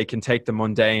 because they can take the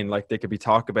mundane, like they could be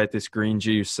talk about this green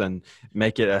juice and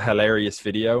make it a hilarious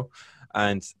video.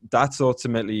 And that's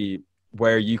ultimately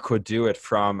where you could do it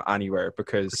from anywhere,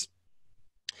 because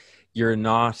you're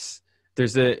not,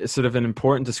 there's a sort of an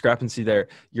important discrepancy there.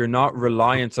 You're not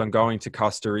reliant on going to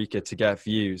Costa Rica to get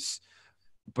views.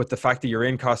 But the fact that you're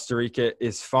in Costa Rica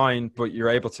is fine, but you're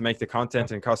able to make the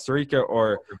content in Costa Rica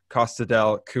or Costa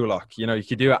del Culac. You know, you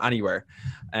could do it anywhere.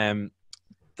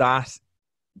 But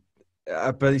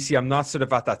you see, I'm not sort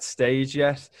of at that stage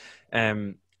yet.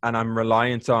 And I'm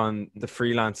reliant on the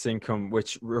freelance income,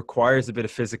 which requires a bit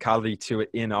of physicality to it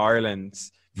in Ireland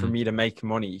for me to make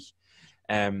money.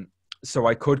 So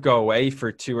I could go away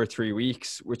for 2 or 3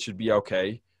 weeks, which would be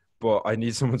okay. But I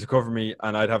need someone to cover me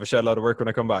and I'd have a shed load of work when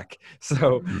I come back.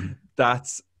 So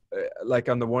that's like,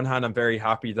 on the one hand, I'm very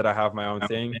happy that I have my own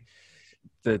thing.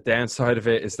 The downside of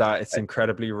it is that it's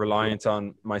incredibly reliant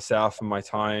on myself and my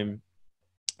time.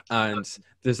 And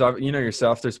there's, you know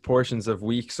yourself, there's portions of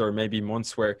weeks or maybe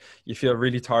months where you feel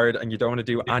really tired and you don't want to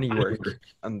do any work.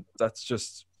 And that's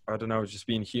just, I don't know, just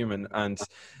being human. And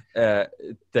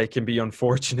they can be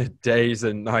unfortunate days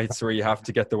and nights where you have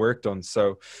to get the work done.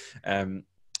 So,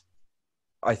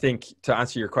 I think to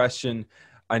answer your question,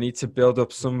 I need to build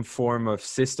up some form of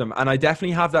system. And I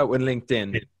definitely have that with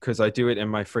LinkedIn, because I do it in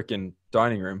my freaking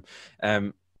dining room.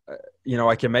 You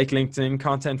know, I can make LinkedIn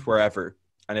content wherever.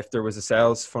 And if there was a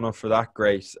sales funnel for that,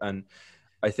 great. And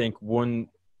I think one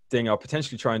thing I'll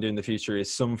potentially try and do in the future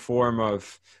is some form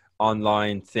of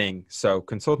online thing. So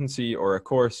consultancy or a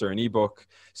course or an ebook,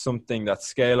 something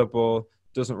that's scalable,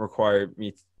 doesn't require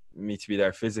me to be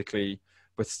there physically,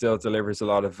 but still delivers a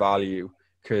lot of value.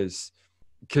 Because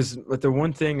the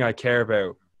one thing I care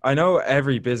about, I know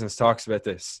every business talks about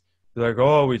this. They're like,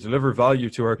 oh, we deliver value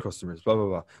to our customers, blah, blah,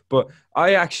 blah. But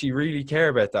I actually really care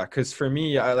about that, because for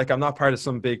me, I'm not part of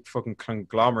some big fucking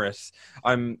conglomerate.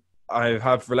 I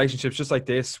have relationships just like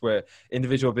this with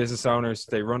individual business owners.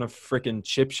 They run a freaking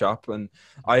chip shop, and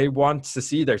I want to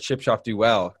see their chip shop do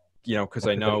well, you know, because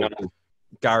I know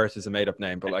Garrett is a made up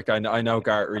name, but like I know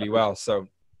Garrett really well. So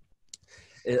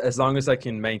as long as I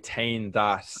can maintain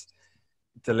that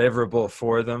deliverable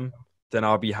for them, then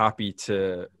I'll be happy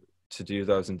to do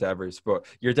those endeavors. But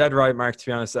you're dead right, Mark, to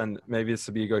be honest. And maybe this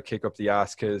will be a good kick up the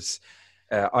ass, because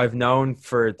I've known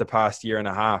for the past year and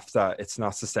a half that it's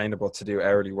not sustainable to do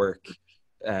hourly work.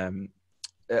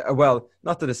 Well,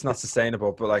 not that it's not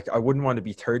sustainable, but like I wouldn't want to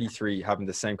be 33 having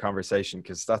the same conversation,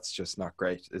 because that's just not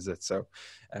great, is it? So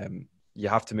you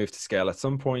have to move to scale at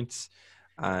some point.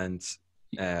 And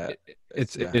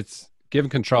it's giving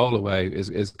control away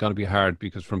is going to be hard,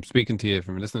 because from speaking to you,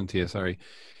 from listening to you, sorry,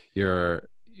 you're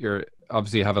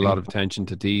obviously have a lot of attention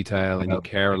to detail, and you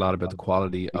care a lot about the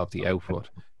quality of the output,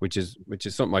 which is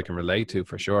something I can relate to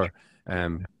for sure.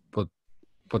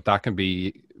 But that can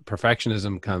be,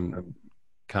 perfectionism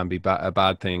can be a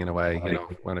bad thing in a way, you know,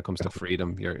 when it comes to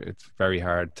freedom. It's very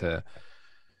hard to,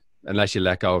 unless you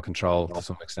let go of control to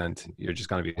some extent, you're just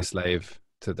going to be a slave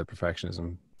to the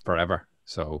perfectionism forever.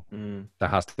 So there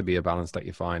has to be a balance that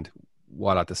you find,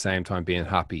 while at the same time being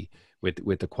happy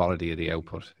with the quality of the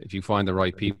output. If you find the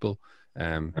right people,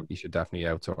 you should definitely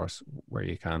outsource where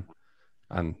you can,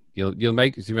 and you'll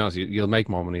make, to be honest, you'll make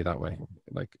more money that way,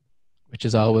 like, which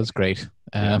is always great.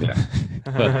 But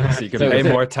so you can pay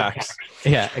more tax.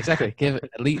 Yeah, exactly. Give it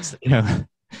at least, you know,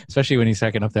 especially when you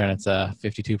start getting up there and it's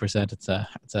 52%. It's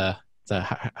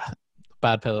a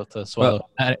bad pill to swallow.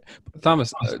 Well,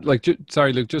 Thomas, like,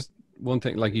 sorry, Luke, just one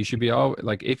thing, like, you should be all,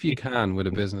 like, if you can with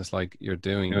a business like you're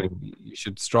doing, you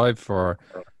should strive for,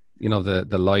 you know,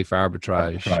 the life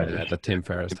arbitrage that Tim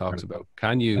Ferriss talks about.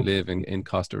 Can you live in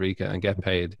Costa Rica and get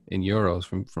paid in euros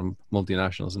from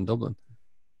multinationals in Dublin?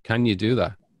 Can you do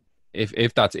that? If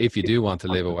you do want to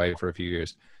live away for a few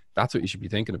years, that's what you should be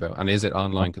thinking about. And is it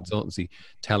online consultancy,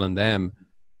 telling them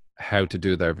how to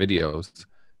do their videos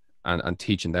and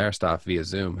teaching their staff via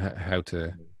Zoom how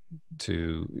to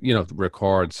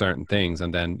record certain things,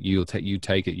 and then you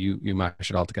take it, you mash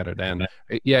it all together. Then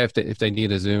yeah, if they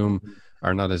need a Zoom,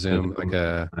 or not a Zoom, like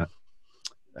a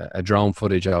drone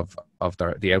footage of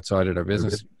the outside of their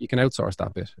business, you can outsource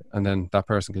that bit, and then that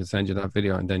person can send you that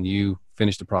video, and then you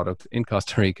finish the product in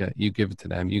Costa Rica, you give it to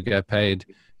them, you get paid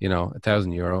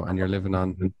 €1,000, and you're living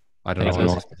on, I don't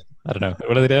know. I don't know.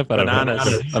 What do they do?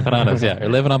 Bananas. Bananas. Yeah, you're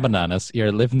living on bananas.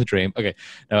 You're living the dream. Okay.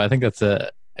 No, I think that's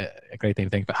a great thing to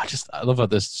think about. I love how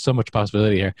there's so much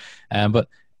possibility here. But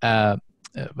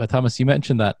Thomas, you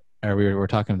mentioned that, or we were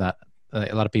talking about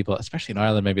a lot of people, especially in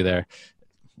Ireland, maybe they're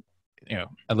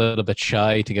a little bit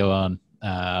shy to go on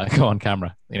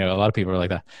camera. A lot of people are like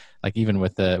that. Like even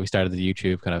with we started the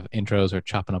YouTube kind of intros, or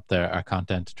chopping up our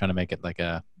content, trying to make it like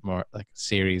a more like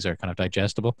series or kind of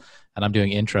digestible. And I'm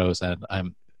doing intros,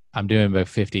 and I'm doing about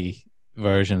 50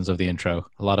 versions of the intro.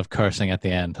 A lot of cursing at the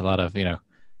end. A lot of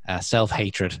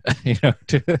self-hatred,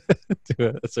 to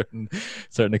a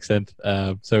certain extent.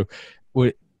 So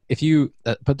if you,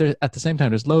 but there, at the same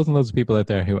time, there's loads and loads of people out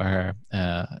there who are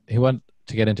who want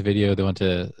to get into video. They want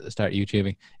to start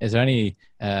YouTubing. Is there any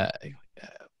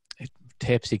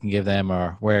tips you can give them,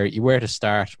 or where to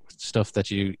start, stuff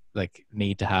that you like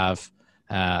need to have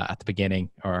at the beginning,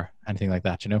 or anything like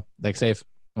that? Like say if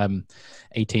I'm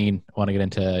 18, want to get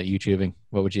into YouTubing,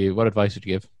 what advice would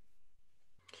you give?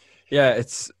 Yeah,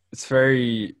 it's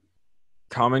very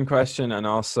common question, and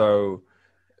also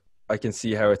I can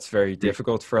see how it's very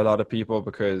difficult for a lot of people,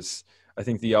 because I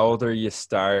think the older you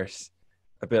start,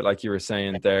 a bit like you were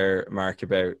saying there, Mark,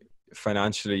 about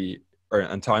financially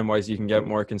and time-wise, you can get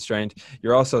more constrained.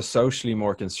 You're also socially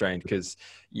more constrained, because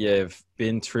you've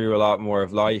been through a lot more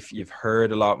of life. You've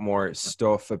heard a lot more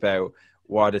stuff about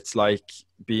what it's like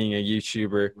being a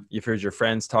YouTuber. You've heard your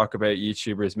friends talk about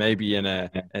YouTubers maybe in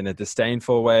a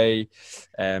disdainful way.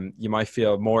 You might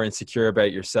feel more insecure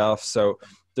about yourself. So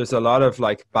there's a lot of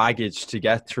like baggage to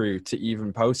get through to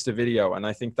even post a video. And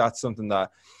I think that's something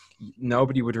that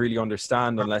nobody would really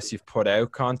understand unless you've put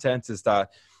out content, is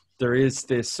that there is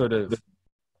this sort of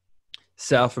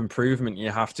self-improvement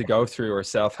you have to go through, or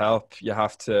self-help you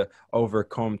have to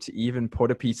overcome, to even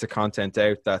put a piece of content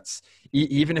out that's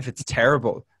even if it's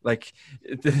terrible. Like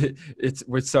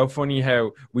it's so funny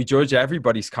how we judge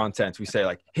everybody's content. We say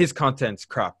like, his content's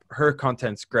crap, her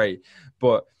content's great,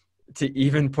 but to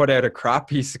even put out a crap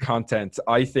piece of content,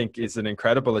 I think is an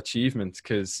incredible achievement,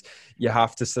 because you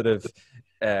have to sort of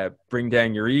bring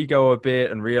down your ego a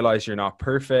bit and realize you're not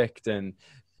perfect, and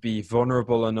be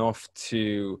vulnerable enough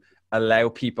to allow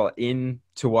people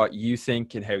into what you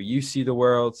think and how you see the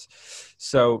world.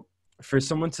 So for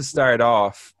someone to start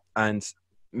off, and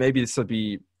maybe this will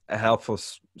be a helpful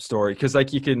story, because like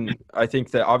I think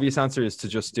the obvious answer is to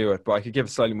just do it, but I could give a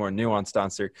slightly more nuanced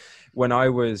answer. When I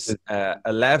was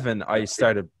 11, I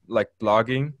started like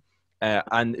blogging,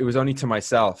 and it was only to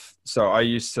myself. So I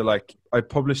used to I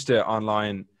published it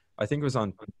online. I think it was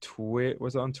on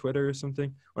Twitter or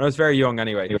something. When I was very young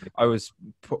anyway, I was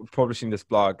publishing this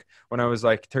blog. When I was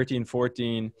like 13,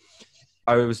 14,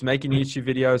 I was making YouTube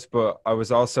videos, but I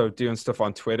was also doing stuff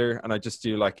on Twitter, and I just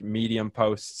do like medium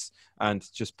posts and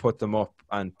just put them up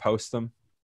and post them.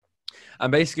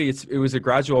 And basically it was a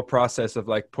gradual process of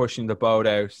like pushing the boat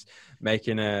out,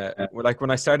 making like when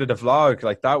I started a vlog,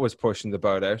 like that was pushing the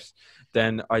boat out.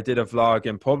 Then I did a vlog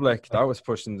in public, that was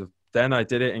then I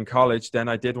did it in college. Then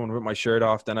I did one with my shirt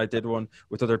off. Then I did one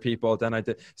with other people.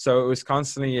 So it was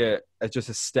constantly just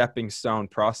a stepping stone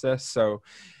process. So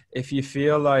if you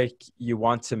feel like you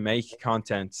want to make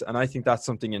content, and I think that's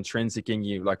something intrinsic in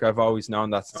you, like I've always known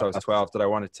that since I was 12, that I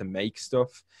wanted to make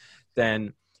stuff,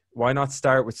 then why not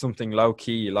start with something low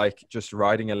key, like just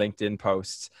writing a LinkedIn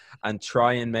post, and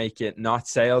try and make it not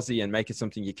salesy and make it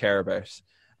something you care about.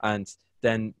 And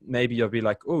then maybe you'll be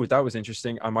like, oh, that was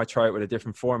interesting. I might try it with a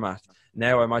different format.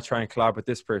 Now I might try and collab with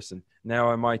this person. Now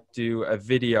I might do a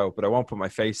video, but I won't put my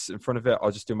face in front of it.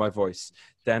 I'll just do my voice.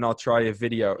 Then I'll try a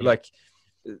video, like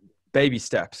baby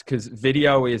steps, because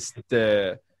video is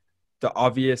the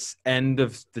obvious end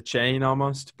of the chain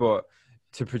almost. But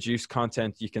to produce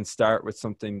content, you can start with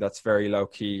something that's very low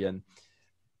key and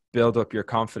build up your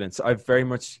confidence. I very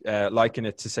much liken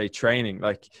it to, say, training.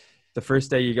 Like, the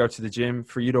first day you go to the gym,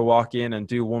 for you to walk in and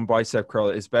do one bicep curl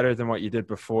is better than what you did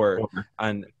before.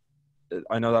 And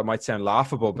I know that might sound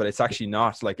laughable, but it's actually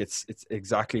not. Like, it's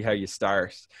exactly how you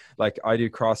start. Like, I do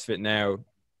CrossFit now,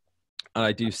 and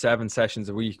I do 7 sessions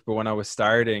a week. But when I was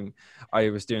starting, I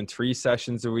was doing 3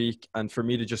 sessions a week. And for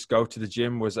me to just go to the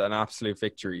gym was an absolute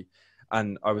victory.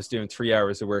 And I was doing 3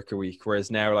 hours of work a week. Whereas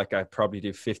now, like, I probably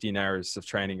do 15 hours of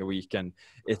training a week. And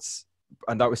it's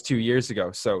and that was 2 years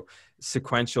ago. So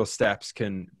sequential steps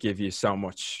can give you so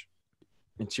much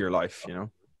into your life, you know.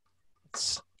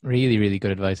 It's really, really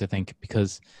good advice, I think,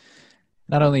 because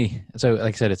not only, so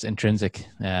like I said, it's intrinsic.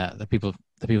 The people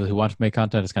who want to make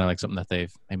content, is kind of like something that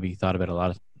they've maybe thought about a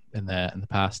lot in the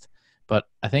past. But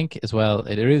I think as well,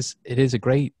 it is a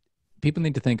great, people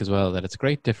need to think as well that it's a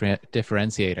great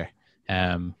differentiator.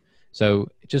 So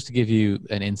just to give you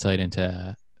an insight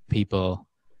into people,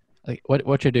 like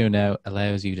what you're doing now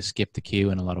allows you to skip the queue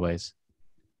in a lot of ways.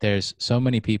 There's so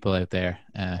many people out there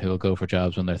who will go for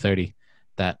jobs when they're 30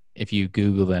 that if you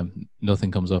Google them,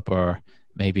 nothing comes up. Or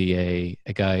maybe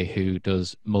a guy who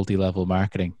does multi-level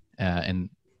marketing in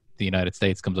the United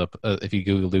States comes up. If you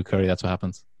Google Luke Curry, that's what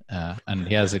happens. And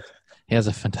he has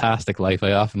a fantastic life.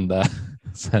 I often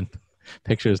send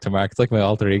pictures to Mark. It's like my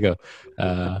alter ego.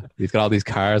 He's got all these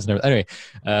cars and everything.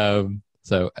 Anyway,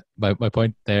 so my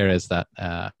point there is that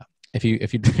if you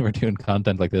were doing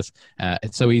content like this,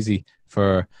 it's so easy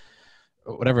for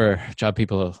whatever job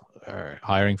people are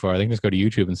hiring for. I think just go to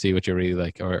YouTube and see what you're really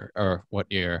like, or what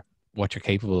you're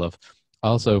capable of.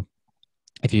 Also,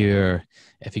 if you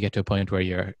get to a point where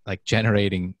you're like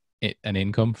generating an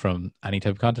income from any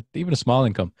type of content, even a small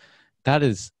income, that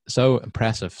is so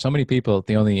impressive. So many people,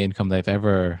 the only income they've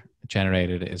ever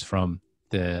generated is from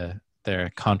their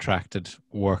contracted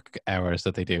work hours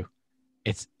that they do.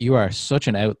 You are such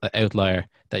an outlier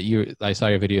that I saw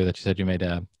your video that you said you made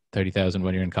 30,000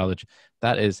 when you're in college.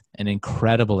 That is an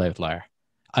incredible outlier.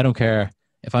 I don't care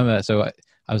if I was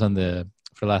on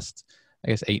for the last, I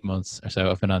guess, 8 months or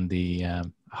so, I've been on the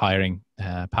hiring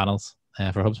panels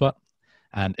for HubSpot.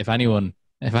 And if anyone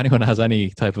has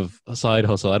any type of side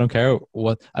hustle, I don't care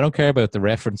about the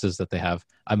references that they have.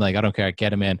 I'm like, I don't care,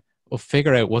 get him in. We'll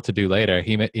figure out what to do later.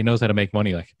 He knows how to make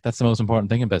money. Like, that's the most important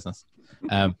thing in business.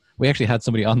 We actually had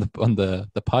somebody on the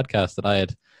podcast that I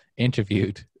had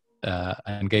interviewed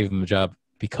and gave him a job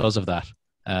because of that.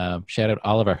 Shout out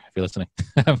Oliver if you're listening.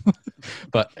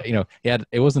 But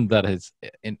it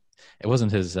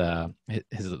wasn't his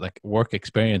like work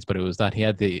experience, but it was that he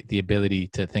had the ability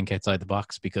to think outside the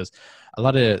box. Because a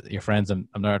lot of your friends, and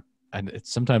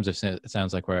sometimes it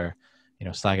sounds like we're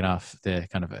slagging off the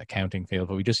kind of accounting field,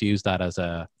 but we just use that as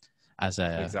a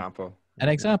example. An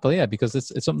example, yeah, because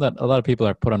it's something that a lot of people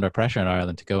are put under pressure in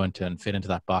Ireland to go into and fit into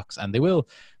that box, and they will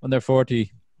when they're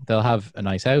 40. They'll have a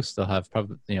nice house. They'll have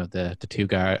probably the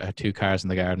two cars in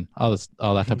the garden, all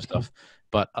that type of stuff.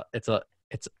 But it's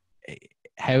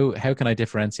how can I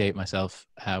differentiate myself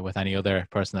with any other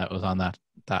person that was on that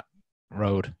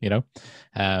road?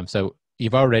 So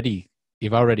you've already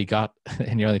got,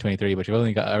 and you're only 23, but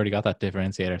you've already got that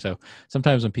differentiator. So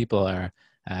sometimes when people are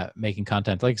making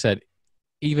content, like I said,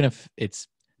 even if it's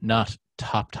not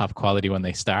top quality when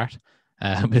they start,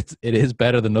 it is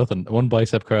better than nothing. One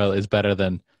bicep curl is better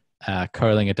than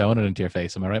curling a donut into your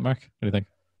face. Am I right, Mark? What do you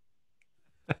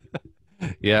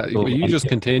think? Yeah, you just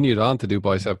continued on to do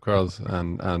bicep curls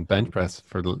and bench press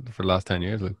for the last 10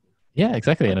 years, Luke. Yeah,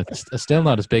 exactly. And it's still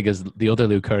not as big as the other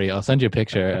Luke Curry. I'll send you a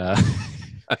picture.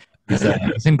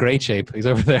 He's in great shape. He's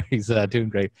over there. He's doing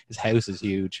great. His house is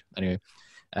huge. Anyway,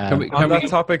 on that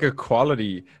topic of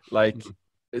quality, like,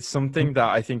 it's something that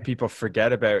I think people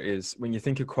forget about is when you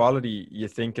think of quality, you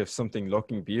think of something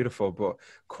looking beautiful, but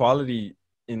quality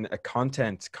in a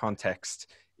content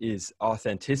context is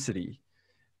authenticity.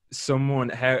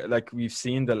 Like we've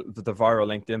seen the viral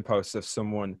LinkedIn posts of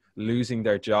someone losing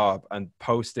their job and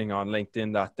posting on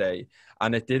LinkedIn that day.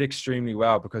 And it did extremely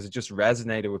well because it just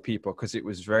resonated with people because it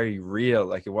was very real.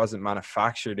 Like, it wasn't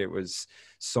manufactured. It was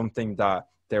something that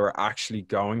they were actually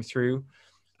going through.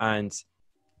 And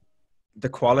the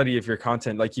quality of your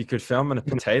content, like, you could film in a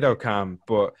potato cam,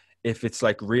 but if it's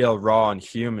like real, raw and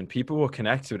human, people will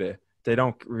connect with it. They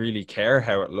don't really care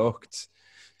how it looked.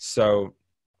 So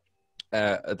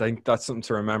I think that's something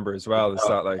to remember as well, is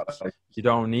that, like, you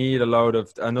don't need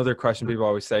another question people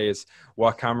always say is,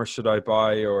 what camera should I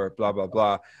buy, or blah, blah,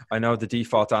 blah. I know the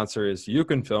default answer is you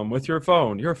can film with your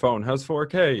phone. Your phone has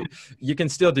 4K. You can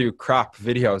still do crap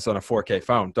videos on a 4K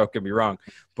phone. Don't get me wrong.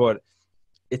 But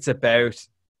it's about,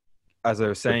 as I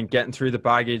was saying, getting through the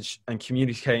baggage and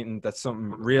communicating that's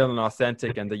something real and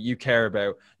authentic and that you care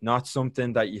about, not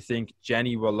something that you think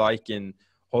Jenny will like in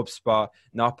HubSpot,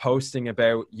 not posting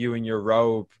about you and your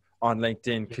robe on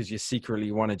LinkedIn because you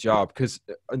secretly want a job. Because,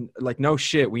 like, no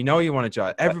shit, we know you want a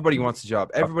job. Everybody wants a job.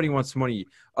 Everybody wants money.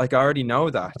 Like, I already know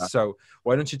that. So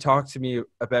why don't you talk to me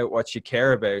about what you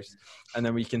care about, and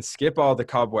then we can skip all the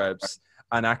cobwebs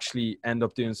and actually end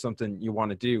up doing something you want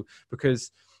to do.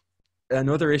 Because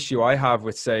another issue I have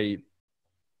with, say,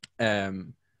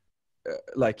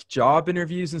 like job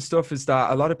interviews and stuff is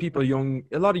that a lot of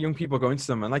young people go into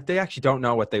them and like they actually don't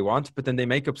know what they want, but then they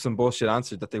make up some bullshit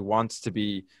answer that they want to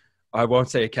be. I won't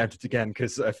say accountant again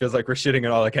because it feels like we're shitting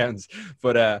on all accountants,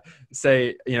 but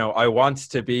say, you know, I want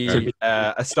to be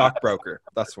a stockbroker.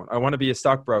 That's one. I want to be a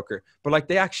stockbroker. But like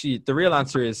the real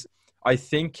answer is, I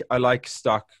think I like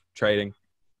stock trading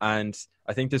and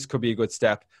I think this could be a good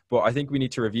step, but I think we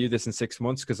need to review this in 6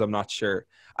 months because I'm not sure.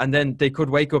 And then they could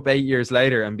wake up 8 years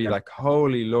later and be like,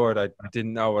 holy Lord, I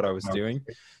didn't know what I was doing.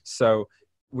 So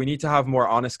we need to have more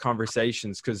honest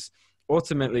conversations because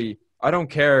ultimately I don't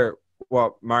care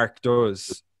what Mark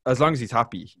does as long as he's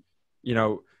happy. You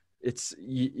know, it's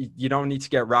you don't need to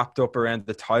get wrapped up around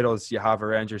the titles you have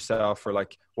around yourself or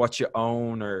like what you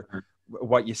own or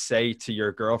what you say to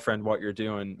your girlfriend what you're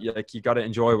doing. Like you got to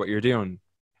enjoy what you're doing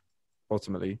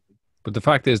ultimately. But the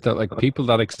fact is that like people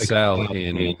that excel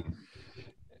in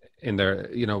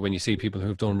their, you know, when you see people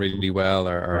who've done really well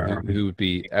or who would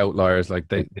be outliers, like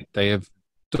they have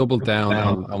doubled down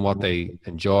on what they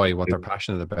enjoy, what they're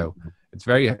passionate about. It's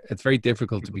very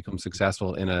difficult to become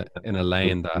successful in a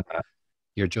lane that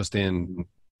you're just in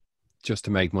just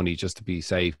to make money, just to be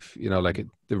safe. You know, like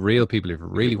the real people, if you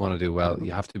really want to do well,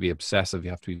 you have to be obsessive, you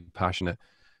have to be passionate.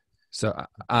 So,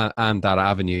 and that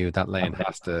avenue, that lane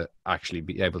has to actually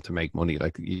be able to make money.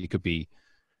 Like you could be,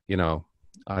 you know,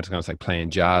 I was going to say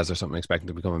playing jazz or something, expecting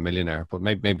to become a millionaire, but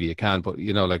maybe you can. But,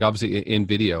 you know, like obviously in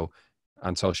video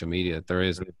and social media,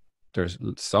 there's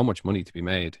so much money to be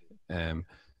made.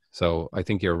 So I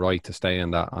think you're right to stay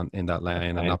in that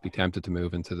lane and not be tempted to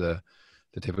move into the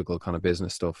typical kind of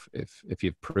business stuff. If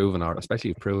you've proven, or especially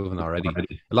you've proven already,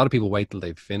 a lot of people wait till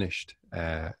they've finished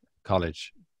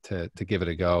college to give it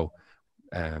a go.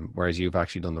 Whereas you've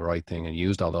actually done the right thing and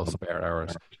used all those spare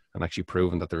hours and actually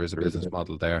proven that there is a business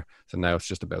model there. So now it's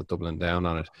just about doubling down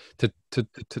on it.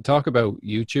 To talk about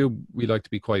YouTube, we like to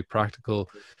be quite practical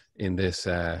in this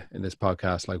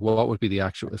podcast. Like, what would be the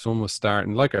actual, if someone was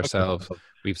starting like ourselves,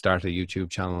 we've started a YouTube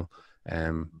channel,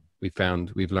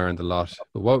 we've learned a lot,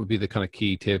 but what would be the kind of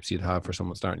key tips you'd have for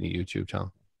someone starting a YouTube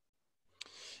channel?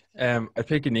 I'd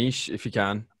pick a niche if you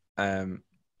can.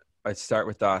 I'd start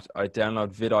with that. I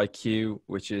download vidIQ,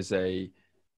 which is a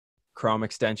Chrome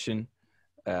extension.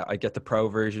 I get the pro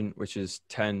version, which is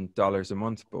 $10 a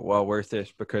month, but well worth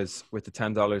it because with the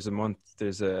 $10 a month,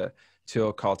 there's a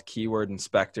tool called Keyword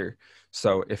Inspector.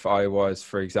 So if I was,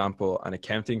 for example, an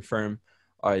accounting firm,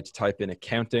 I'd type in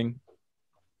accounting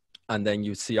and then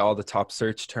you'd see all the top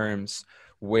search terms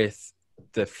with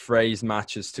the phrase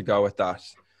matches to go with that.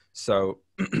 So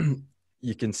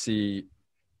you can see,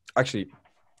 actually,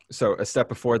 so a step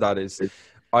before that is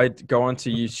I'd go onto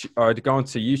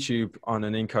YouTube on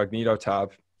an incognito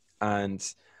tab and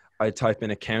I'd type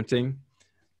in accounting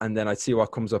and then I'd see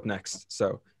what comes up next.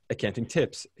 So accounting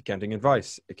tips, accounting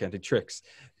advice, accounting tricks.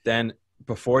 Then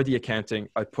before the accounting,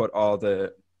 I put all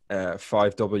the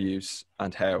 5 W's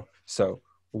and how. So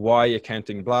why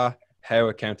accounting blah, how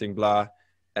accounting blah,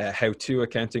 how to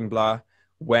accounting blah,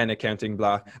 when accounting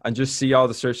blah, and just see all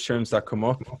the search terms that come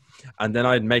up. And then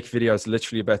I'd make videos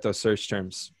literally about those search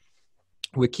terms.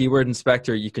 With Keyword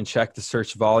Inspector, you can check the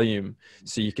search volume.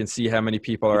 So you can see how many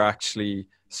people are actually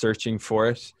searching for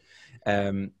it.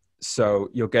 So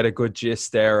you'll get a good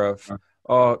gist there of,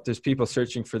 oh, there's people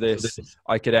searching for this.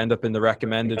 I could end up in the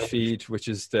recommended feed, which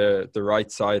is the right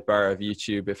sidebar of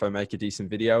YouTube if I make a decent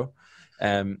video.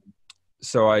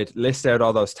 So I'd list out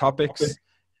all those topics,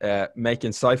 make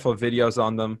insightful videos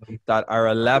on them that are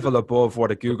a level above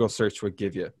what a Google search would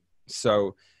give you.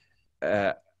 So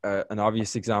an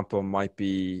obvious example might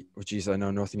be, oh geez, I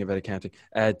know nothing about accounting.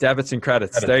 Debits and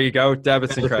credits. There you go,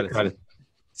 debits and credits.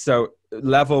 So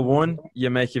level 1, you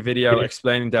make a video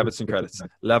explaining debits and credits.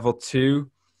 Level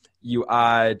 2, you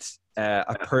add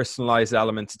a personalized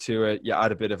element to it. You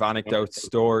add a bit of anecdotes,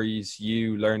 stories,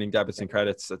 you learning debits and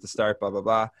credits at the start, blah, blah,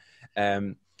 blah.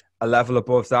 A level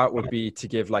above that would be to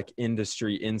give like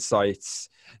industry insights.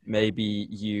 Maybe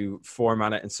you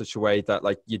format it in such a way that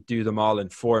like you do them all in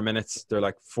 4 minutes. They're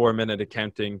like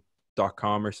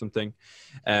 4minuteaccounting.com or something.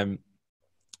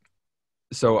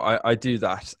 So I do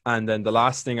that. And then the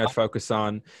last thing I'd focus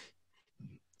on,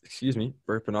 excuse me,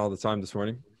 burping all the time this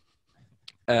morning.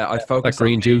 I'd focus that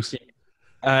green on juice.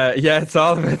 Yeah, it's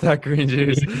all about that green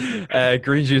juice.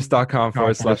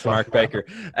 greenjuice.com/Mark Baker.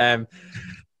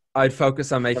 I'd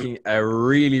focus on making a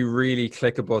really, really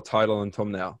clickable title and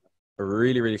thumbnail. A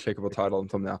really, really clickable title and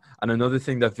thumbnail. And another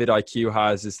thing that vidIQ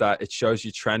has is that it shows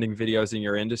you trending videos in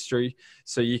your industry.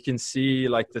 So you can see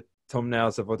like the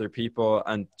thumbnails of other people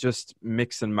and just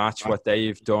mix and match what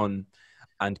they've done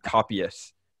and copy it.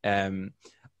 And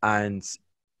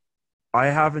I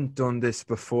haven't done this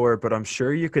before, but I'm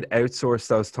sure you could outsource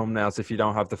those thumbnails if you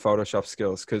don't have the Photoshop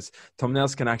skills, because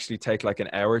thumbnails can actually take like an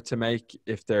hour to make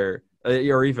if they're,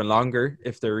 or even longer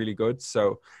if they're really good.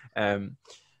 So,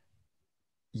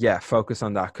 yeah, focus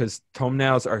on that, because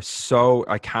thumbnails are so,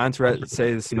 I can't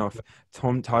say this enough.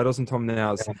 Titles and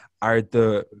thumbnails are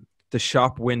the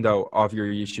shop window of your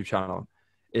YouTube channel.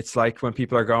 It's like when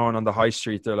people are going on the high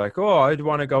street, they're like, oh, I'd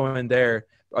want to go in there.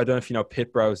 I don't know if you know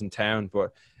Pit Bros in town,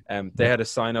 but they had a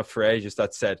sign up for ages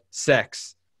that said,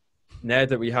 sex. Now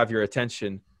that we have your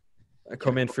attention,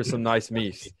 come in for some nice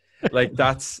meat. Like,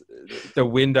 that's the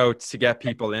window to get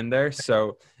people in there.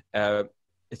 So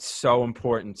it's so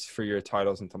important for your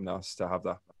titles and thumbnails to have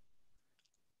that.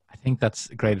 I think that's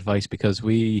great advice, because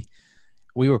we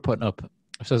were putting up,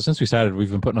 so since we started,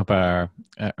 we've been putting up our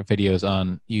videos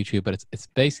on YouTube, but it's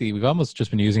basically, we've almost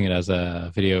just been using it as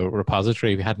a video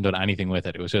repository. We hadn't done anything with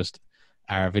it. It was just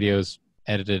our videos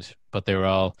edited, but they were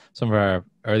all, some of our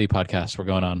early podcasts were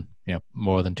going on, you know,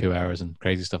 more than 2 hours and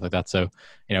crazy stuff like that. So,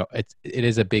 you know, it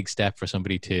is a big step for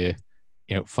somebody to,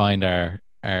 you know, find our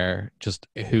just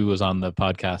who was on the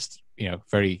podcast, you know,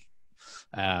 very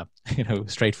you know,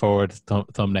 straightforward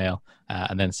thumbnail,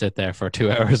 and then sit there for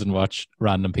 2 hours and watch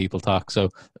random people talk. So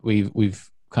we've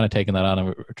kind of taken that on, and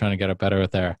we're trying to get it better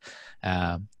with our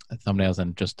thumbnails.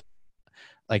 And just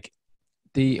like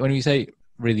when you say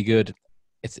really good,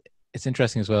 it's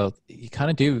interesting as well. You kind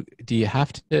of do you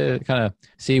have to kind of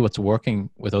see what's working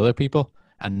with other people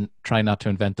and try not to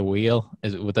invent the wheel?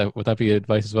 Would that be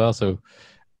advice as well? So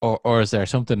or is there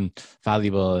something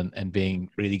valuable in being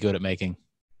really good at making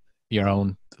your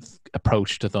own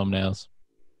approach to thumbnails?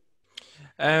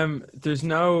 There's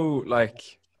no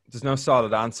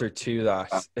solid answer to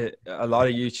that. A lot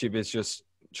of YouTube is just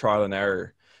trial and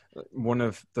error. One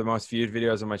of the most viewed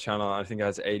videos on my channel, I think it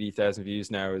has 80,000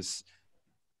 views now, is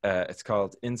it's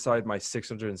called Inside My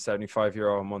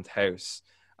 675-Euro-a-Month House.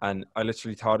 And I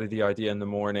literally thought of the idea in the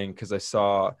morning because I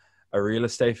saw a real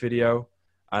estate video,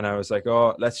 and I was like,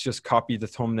 oh, let's just copy the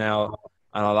thumbnail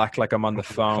and I'll act like I'm on the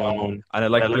phone. And it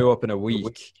like blew up in a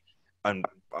week. And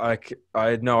I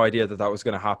had no idea that was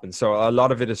going to happen. So a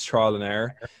lot of it is trial and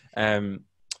error.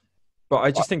 But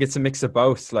I just think it's a mix of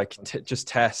both. Like just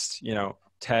test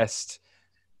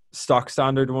stock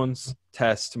standard ones,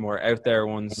 test more out there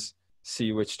ones,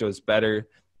 see which does better.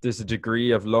 There's a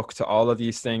degree of luck to all of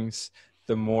these things.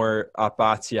 The more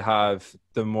at-bats you have,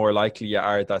 the more likely you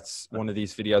are that one of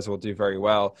these videos will do very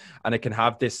well. And it can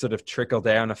have this sort of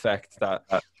trickle-down effect that,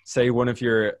 say one of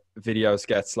your videos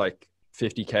gets like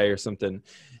 50K or something,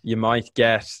 you might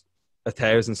get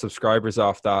 1,000 subscribers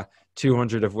off that,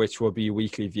 200 of which will be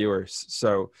weekly viewers.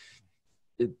 So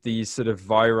these sort of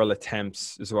viral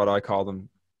attempts is what I call them.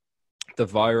 The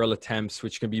viral attempts,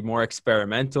 which can be more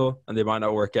experimental and they might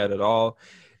not work out at all,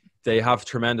 they have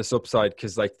tremendous upside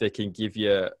because like they can give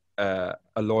you a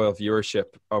loyal viewership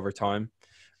over time.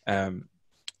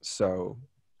 So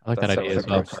I like that idea as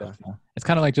well. It's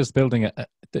kind of like just building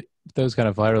those kind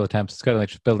of viral attempts. It's kind of like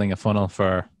just building a funnel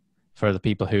for the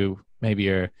people who maybe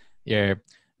you're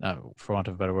for want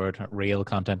of a better word, real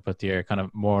content, but your kind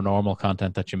of more normal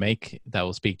content that you make that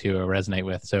will speak to or resonate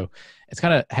with. So it's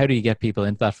kind of, how do you get people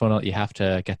into that funnel? You have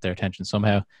to get their attention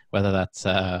somehow, whether that's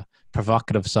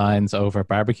provocative signs over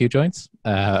barbecue joints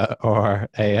or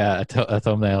a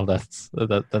thumbnail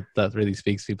that really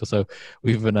speaks to people. So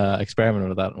we've been experimenting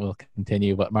with that, and we'll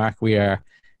continue. But Mark, we are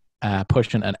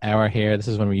pushing an hour here. This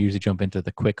is when we usually jump into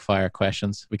the quick fire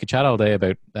questions. We could chat all day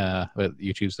about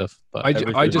YouTube stuff, but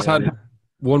I just had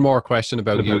one more question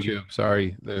about YouTube.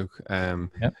 Sorry, Luke.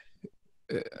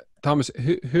 Thomas,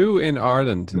 who in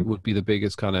Ireland would be the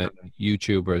biggest kind of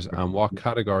YouTubers, and what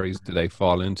categories do they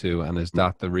fall into? And is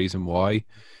that the reason why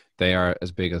they are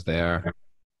as big as they are?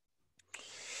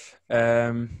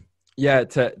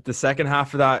 The second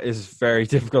half of that is very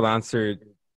difficult answer.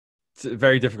 It's a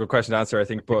very difficult question to answer, I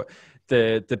think. But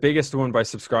the biggest one by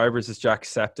subscribers is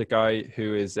Jacksepticeye,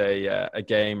 who is a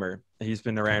gamer. He's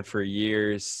been around for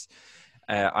years.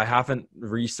 I haven't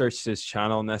researched his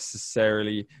channel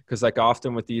necessarily, because like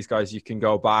often with these guys, you can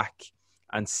go back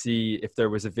and see if there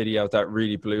was a video that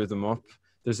really blew them up.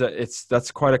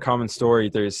 That's quite a common story.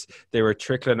 They were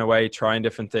trickling away, trying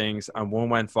different things, and one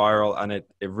went viral, and it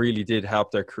really did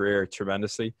help their career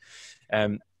tremendously.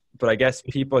 But I guess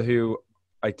people who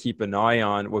I keep an eye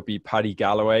on would be Paddy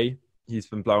Galloway. He's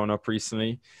been blowing up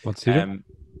recently. What's he do?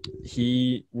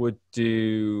 He would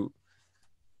do,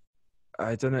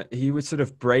 I don't know, he would sort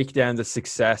of break down the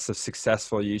success of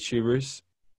successful YouTubers.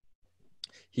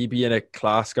 He'd be in a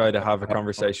class guy to have a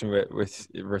conversation with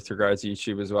regards to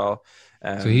YouTube as well.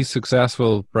 So he's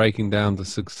successful breaking down the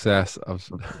success of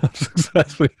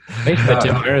successfully. Based by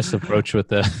Tim Ferriss' approach with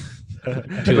the. But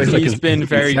he's been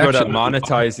very good at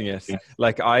monetizing it.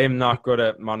 Like, I am not good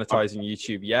at monetizing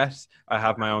YouTube yet. I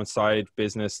have my own side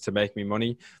business to make me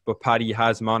money, but Paddy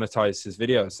has monetized his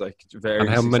videos, like, very. And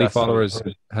how many followers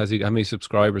has he? How many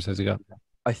subscribers has he got?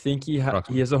 I think he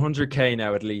has 100K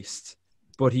now at least,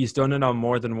 but he's done it on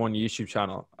more than one YouTube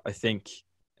channel, I think.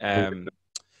 Wow.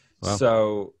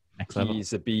 So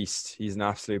he's a beast. He's an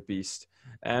absolute beast.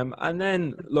 And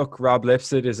then look, Rob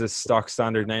Lipsett is a stock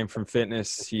standard name from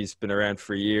fitness. He's been around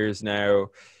for years now.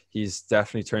 He's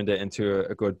definitely turned it into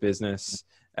a good business.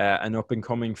 An up and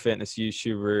coming fitness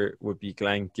YouTuber would be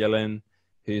Glenn Gillen,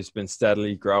 who's been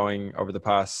steadily growing over the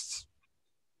past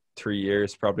 3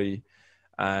 years, probably.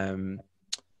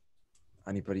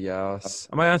 Anybody else?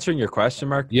 Am I answering your question,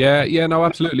 Mark? Yeah, no,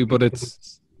 absolutely. But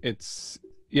it's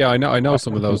yeah, I know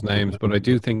some of those names, but I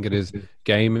do think it is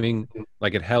gaming.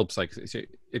 Like, it helps. Like,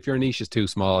 if your niche is too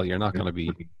small, you're not going to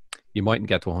be. You mightn't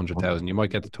get to 100,000. You might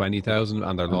get to 20,000,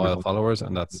 and they're loyal followers,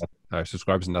 and that's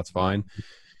subscribers, and that's fine.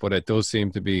 But it does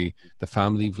seem to be the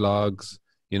family vlogs.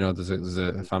 You know, there's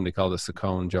a family called the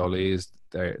Saccone Jolies.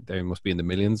 They must be in the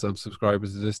millions of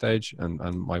subscribers at this stage, and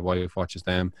my wife watches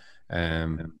them.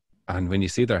 And when you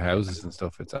see their houses and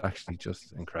stuff, it's actually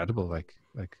just incredible. Like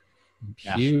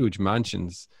huge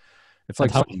mansions. It's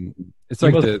like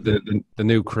the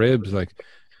new cribs. Like,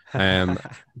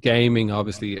 gaming,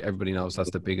 obviously everybody knows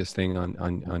that's the biggest thing on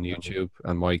YouTube,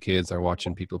 and my kids are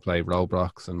watching people play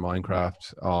Roblox and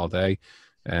Minecraft all day.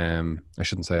 I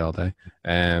shouldn't say all day.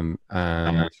 And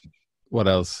what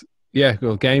else? Yeah,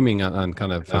 well, gaming and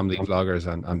kind of family vloggers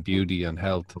and beauty and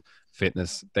health,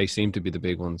 fitness, they seem to be the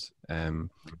big ones.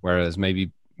 Whereas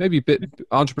maybe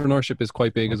entrepreneurship is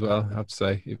quite big as well, I have to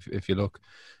say, if you look.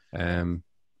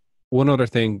 One other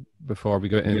thing before we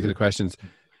go into the questions: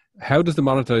 how does the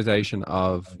monetization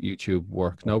of YouTube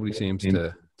work? Nobody seems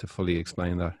to fully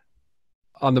explain that.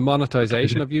 On the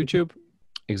monetization of YouTube,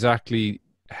 exactly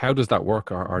how does that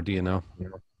work, or do you know?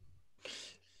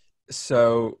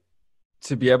 So,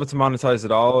 to be able to monetize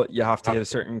it all, you have to hit a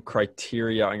certain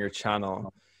criteria on your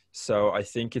channel. So I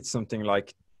think it's something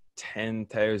like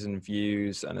 10,000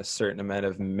 views and a certain amount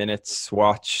of minutes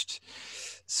watched.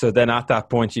 So then at that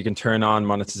point, you can turn on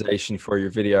monetization for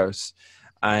your videos.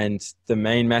 And the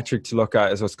main metric to look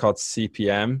at is what's called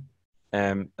CPM.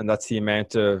 And that's the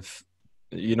amount of,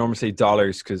 you normally say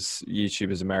dollars because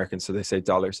YouTube is American, so they say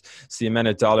dollars. It's the amount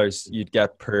of dollars you'd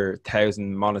get per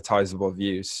 1,000 monetizable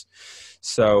views.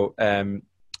 So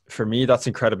for me, that's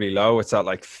incredibly low. It's at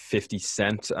like 50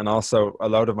 cents. And also a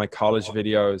lot of my college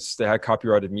videos, they had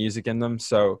copyrighted music in them.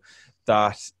 So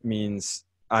that means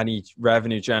any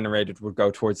revenue generated would go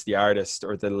towards the artist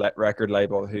or the record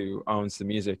label who owns the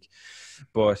music.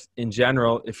 But in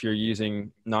general, if you're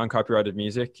using non-copyrighted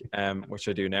music, which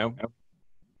I do now,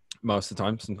 most of the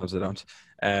time, sometimes I don't,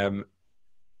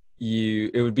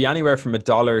 it would be anywhere from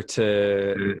 $1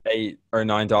 to $8 or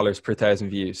 $9 per 1,000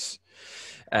 views.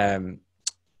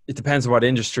 It depends on what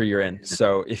industry you're in.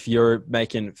 So if you're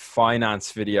making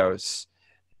finance videos,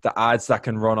 the ads that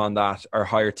can run on that are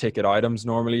higher ticket items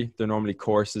normally. They're normally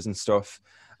courses and stuff,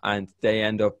 and they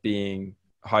end up being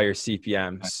higher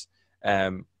CPMs.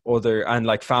 And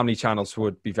like family channels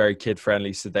would be very kid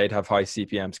friendly, so they'd have high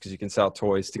CPMs because you can sell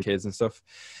toys to kids and stuff.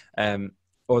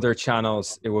 Other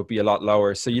channels, it would be a lot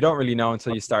lower. So you don't really know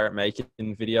until you start making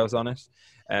videos on it.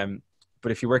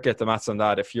 But if you work out the maths on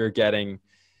that, if you're getting,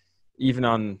 even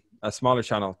on a smaller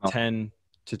channel, 10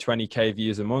 to 20K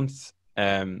views a month,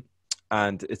 and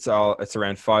it's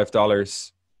around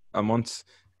 $5 a month,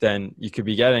 then you could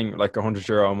be getting like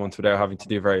 €100 a month without having to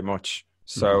do very much.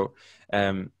 So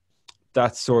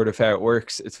that's sort of how it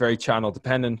works. It's very channel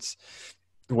dependent.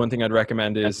 One thing I'd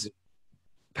recommend is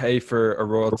pay for a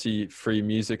royalty-free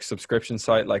music subscription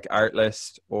site like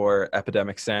Artlist or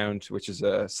Epidemic Sound, which is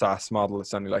a SaaS model.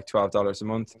 It's only like $12 a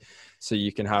month. So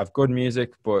you can have good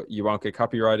music, but you won't get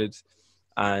copyrighted.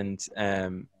 And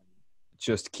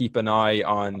just keep an eye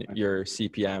on your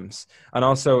CPMs. And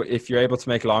also, if you're able to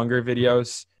make longer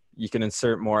videos, you can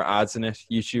insert more ads in it.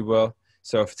 YouTube will.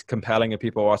 So if it's compelling and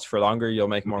people watch for longer, you'll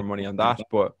make more money on that.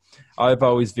 But I've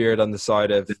always veered on the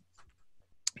side of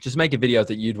just make a video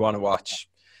that you'd want to watch.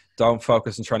 Don't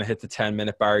focus on trying to hit the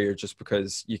 10-minute barrier just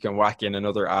because you can whack in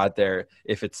another ad there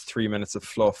if it's 3 minutes of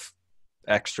fluff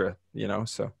extra, you know.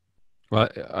 So, well,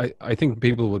 I think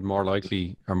people are more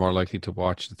likely to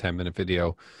watch the 10-minute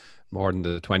video more than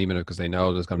the 20-minute because they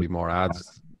know there's going to be more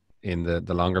ads in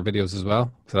the longer videos as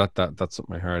well. So that's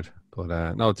something I heard.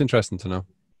 But no, it's interesting to know.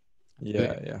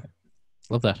 Yeah.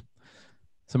 Love that.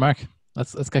 So Mark,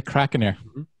 let's get cracking here.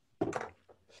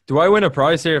 Do I win a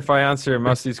prize here if I answer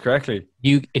most of these correctly?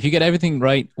 If you get everything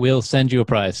right, we'll send you a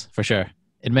prize for sure.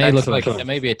 It may look like it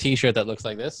may be a T-shirt that looks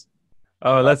like this.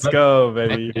 Oh, let's go,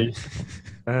 baby.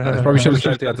 I probably should have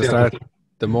said that at the start.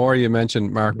 The more you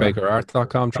mention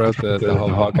markbakerart.com throughout the whole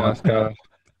podcast,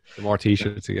 the more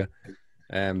T-shirts you get.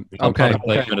 Okay.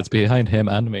 But it's behind him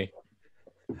and me.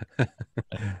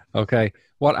 Okay.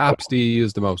 What apps do you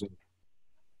use the most?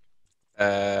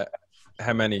 How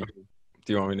many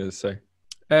do you want me to say?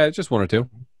 Just one or two.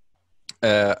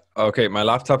 Okay, my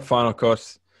laptop, Final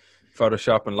Cut,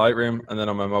 Photoshop, and Lightroom, and then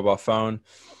on my mobile phone,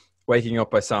 Waking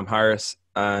Up by Sam Harris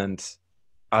and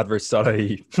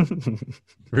adverts.ie.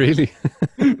 Really?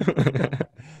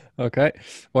 Okay.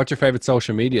 What's your favorite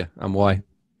social media and why?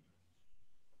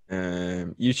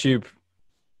 YouTube,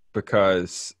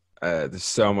 because there's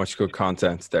so much good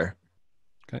content there.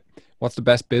 Okay. What's the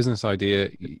best business idea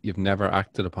you've never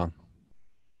acted upon?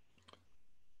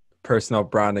 Personal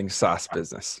branding SaaS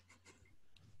business.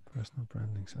 Personal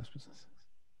branding SaaS business.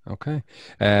 Okay.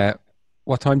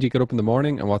 What time do you get up in the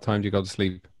morning and what time do you go to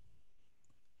sleep?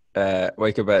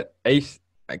 Wake up at 8.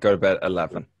 I go to bed at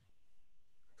 11.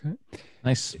 Okay.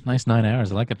 Nice 9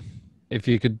 hours. I like it. If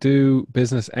you could do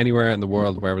business anywhere in the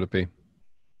world, where would it be?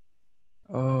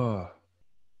 Oh,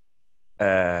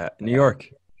 New York.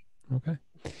 Okay.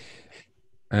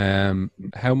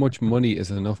 How much money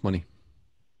is enough money?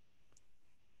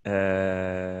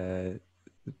 About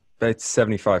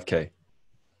 75K.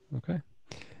 Okay.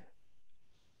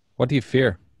 What do you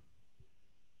fear?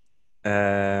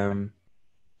 I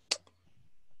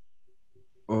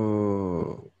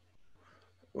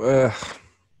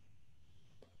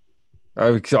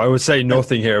would say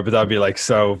nothing here, but that'd be like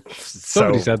so.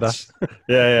 Somebody said that.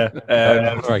 Yeah.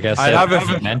 Or I guess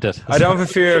I meant it. I don't have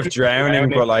a fear of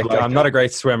drowning, but like I'm not a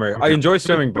great swimmer. I enjoy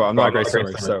swimming, but I'm not a great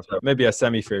swimmer. So maybe a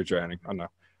semi-fear drowning. I don't know.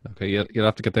 Okay, you'll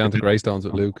have to get down to Greystones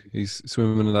with Luke. He's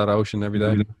swimming in that ocean every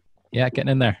day. Yeah,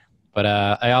 getting in there. But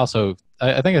I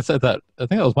think I said that. I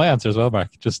think that was my answer as well,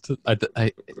 Mark. Just I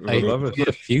love it. see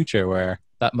a future where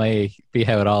that may be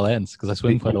how it all ends because I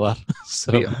swim quite a lot.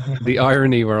 So the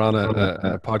irony, we're on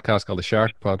a podcast called the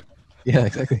SharkPod. Yeah,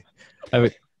 exactly.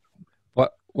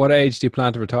 What age do you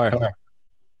plan to retire?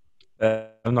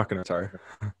 I'm not going to retire.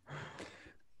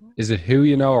 Is it who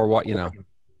you know or what you know?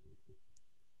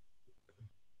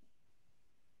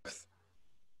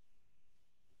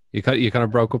 You kind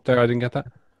of broke up there. I didn't get that.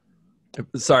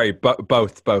 Sorry,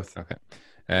 both. Okay.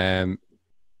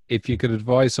 If you could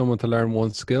advise someone to learn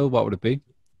one skill, what would it be?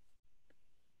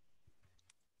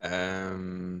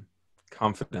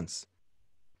 Confidence.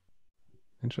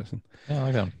 Interesting. Yeah,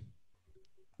 I like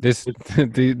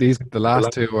that. The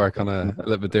last two are kind of a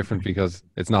little bit different because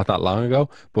it's not that long ago.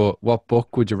 But what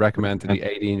book would you recommend to the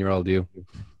 18-year-old you?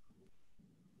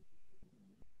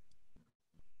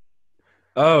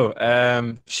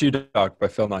 Shoe Dog by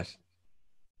Phil Knight.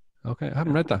 Okay, I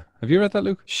haven't read that. Have you read that,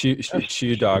 Luke? Shoe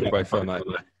Dog by Phil Knight.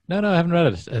 No, I haven't read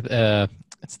it.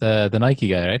 It's the Nike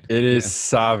guy, right? It is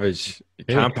savage. You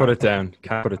can't put it down.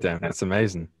 It's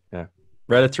amazing. Yeah.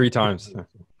 Read it 3 times.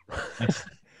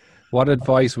 What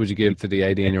advice would you give to the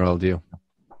 18-year-old you?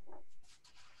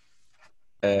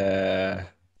 Forget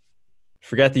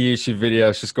the YouTube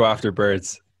videos. Just go after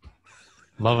birds.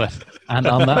 Love it. And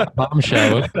on that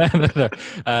bombshell,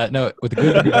 no, with the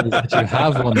good news is that you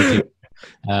have won the team.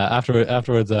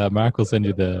 Afterwards, Mark will send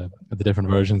you the different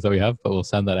versions that we have, but we'll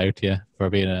send that out to you for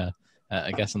being a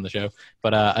guest on the show.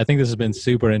 But I think this has been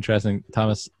super interesting.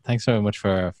 Thomas, thanks so much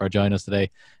for joining us today.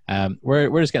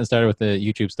 We're just getting started with the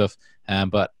YouTube stuff.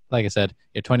 But like I said,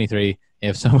 you're 23. You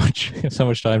have so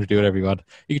much time to do whatever you want.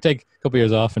 You can take a couple of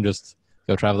years off and just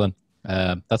go traveling.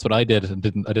 That's what I did, and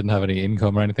I didn't have any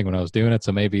income or anything when I was doing it.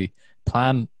 So maybe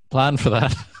plan for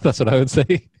that. That's what I would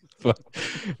say. But,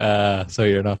 so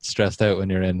you're not stressed out when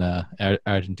you're in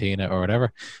Argentina or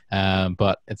whatever.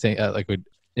 But it's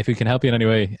if we can help you in any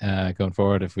way going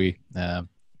forward, if we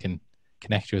can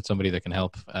connect you with somebody that can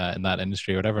help in that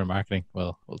industry or whatever, marketing,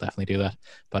 we'll definitely do that.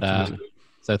 But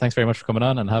so thanks very much for coming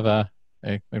on, and have a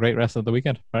great rest of the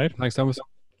weekend. All right? Thanks, Thomas.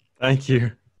 Thank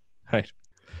you. Right.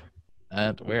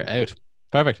 And we're out.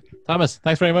 Perfect. Thomas,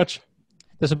 thanks very much.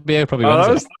 This will be out probably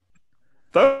Wednesday.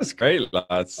 That was great,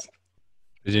 lads.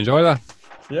 Did you enjoy that?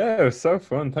 Yeah, it was so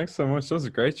fun. Thanks so much. That was a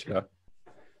great chat.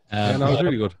 Yeah, no, it was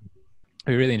really good.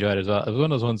 We really enjoyed it as well. It was one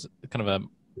of those ones, kind of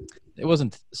it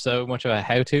wasn't so much of a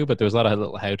how-to, but there was a lot of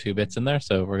little how-to bits in there.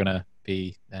 So we're going to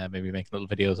be maybe making little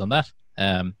videos on that.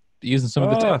 Using some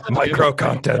of the micro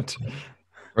content.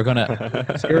 We're going to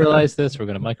serialize this. We're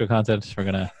going to micro content. We're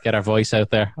going to get our voice out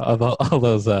there. All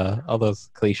those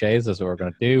cliches is what we're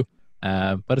going to do.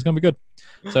 but it's going to be good.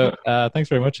 So thanks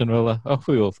very much, and we'll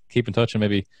hopefully we'll keep in touch and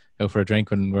maybe go for a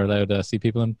drink when we're allowed to see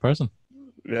people in person.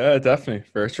 Yeah, definitely.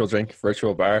 Virtual drink,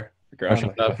 virtual bar,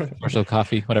 virtual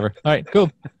coffee, whatever. All right, cool.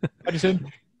 Talk to you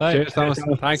soon. Bye. Cheers, Thomas.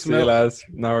 Thanks, See you, lads.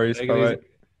 No worries. Take it Bye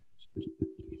easy.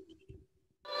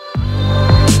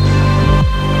 bye.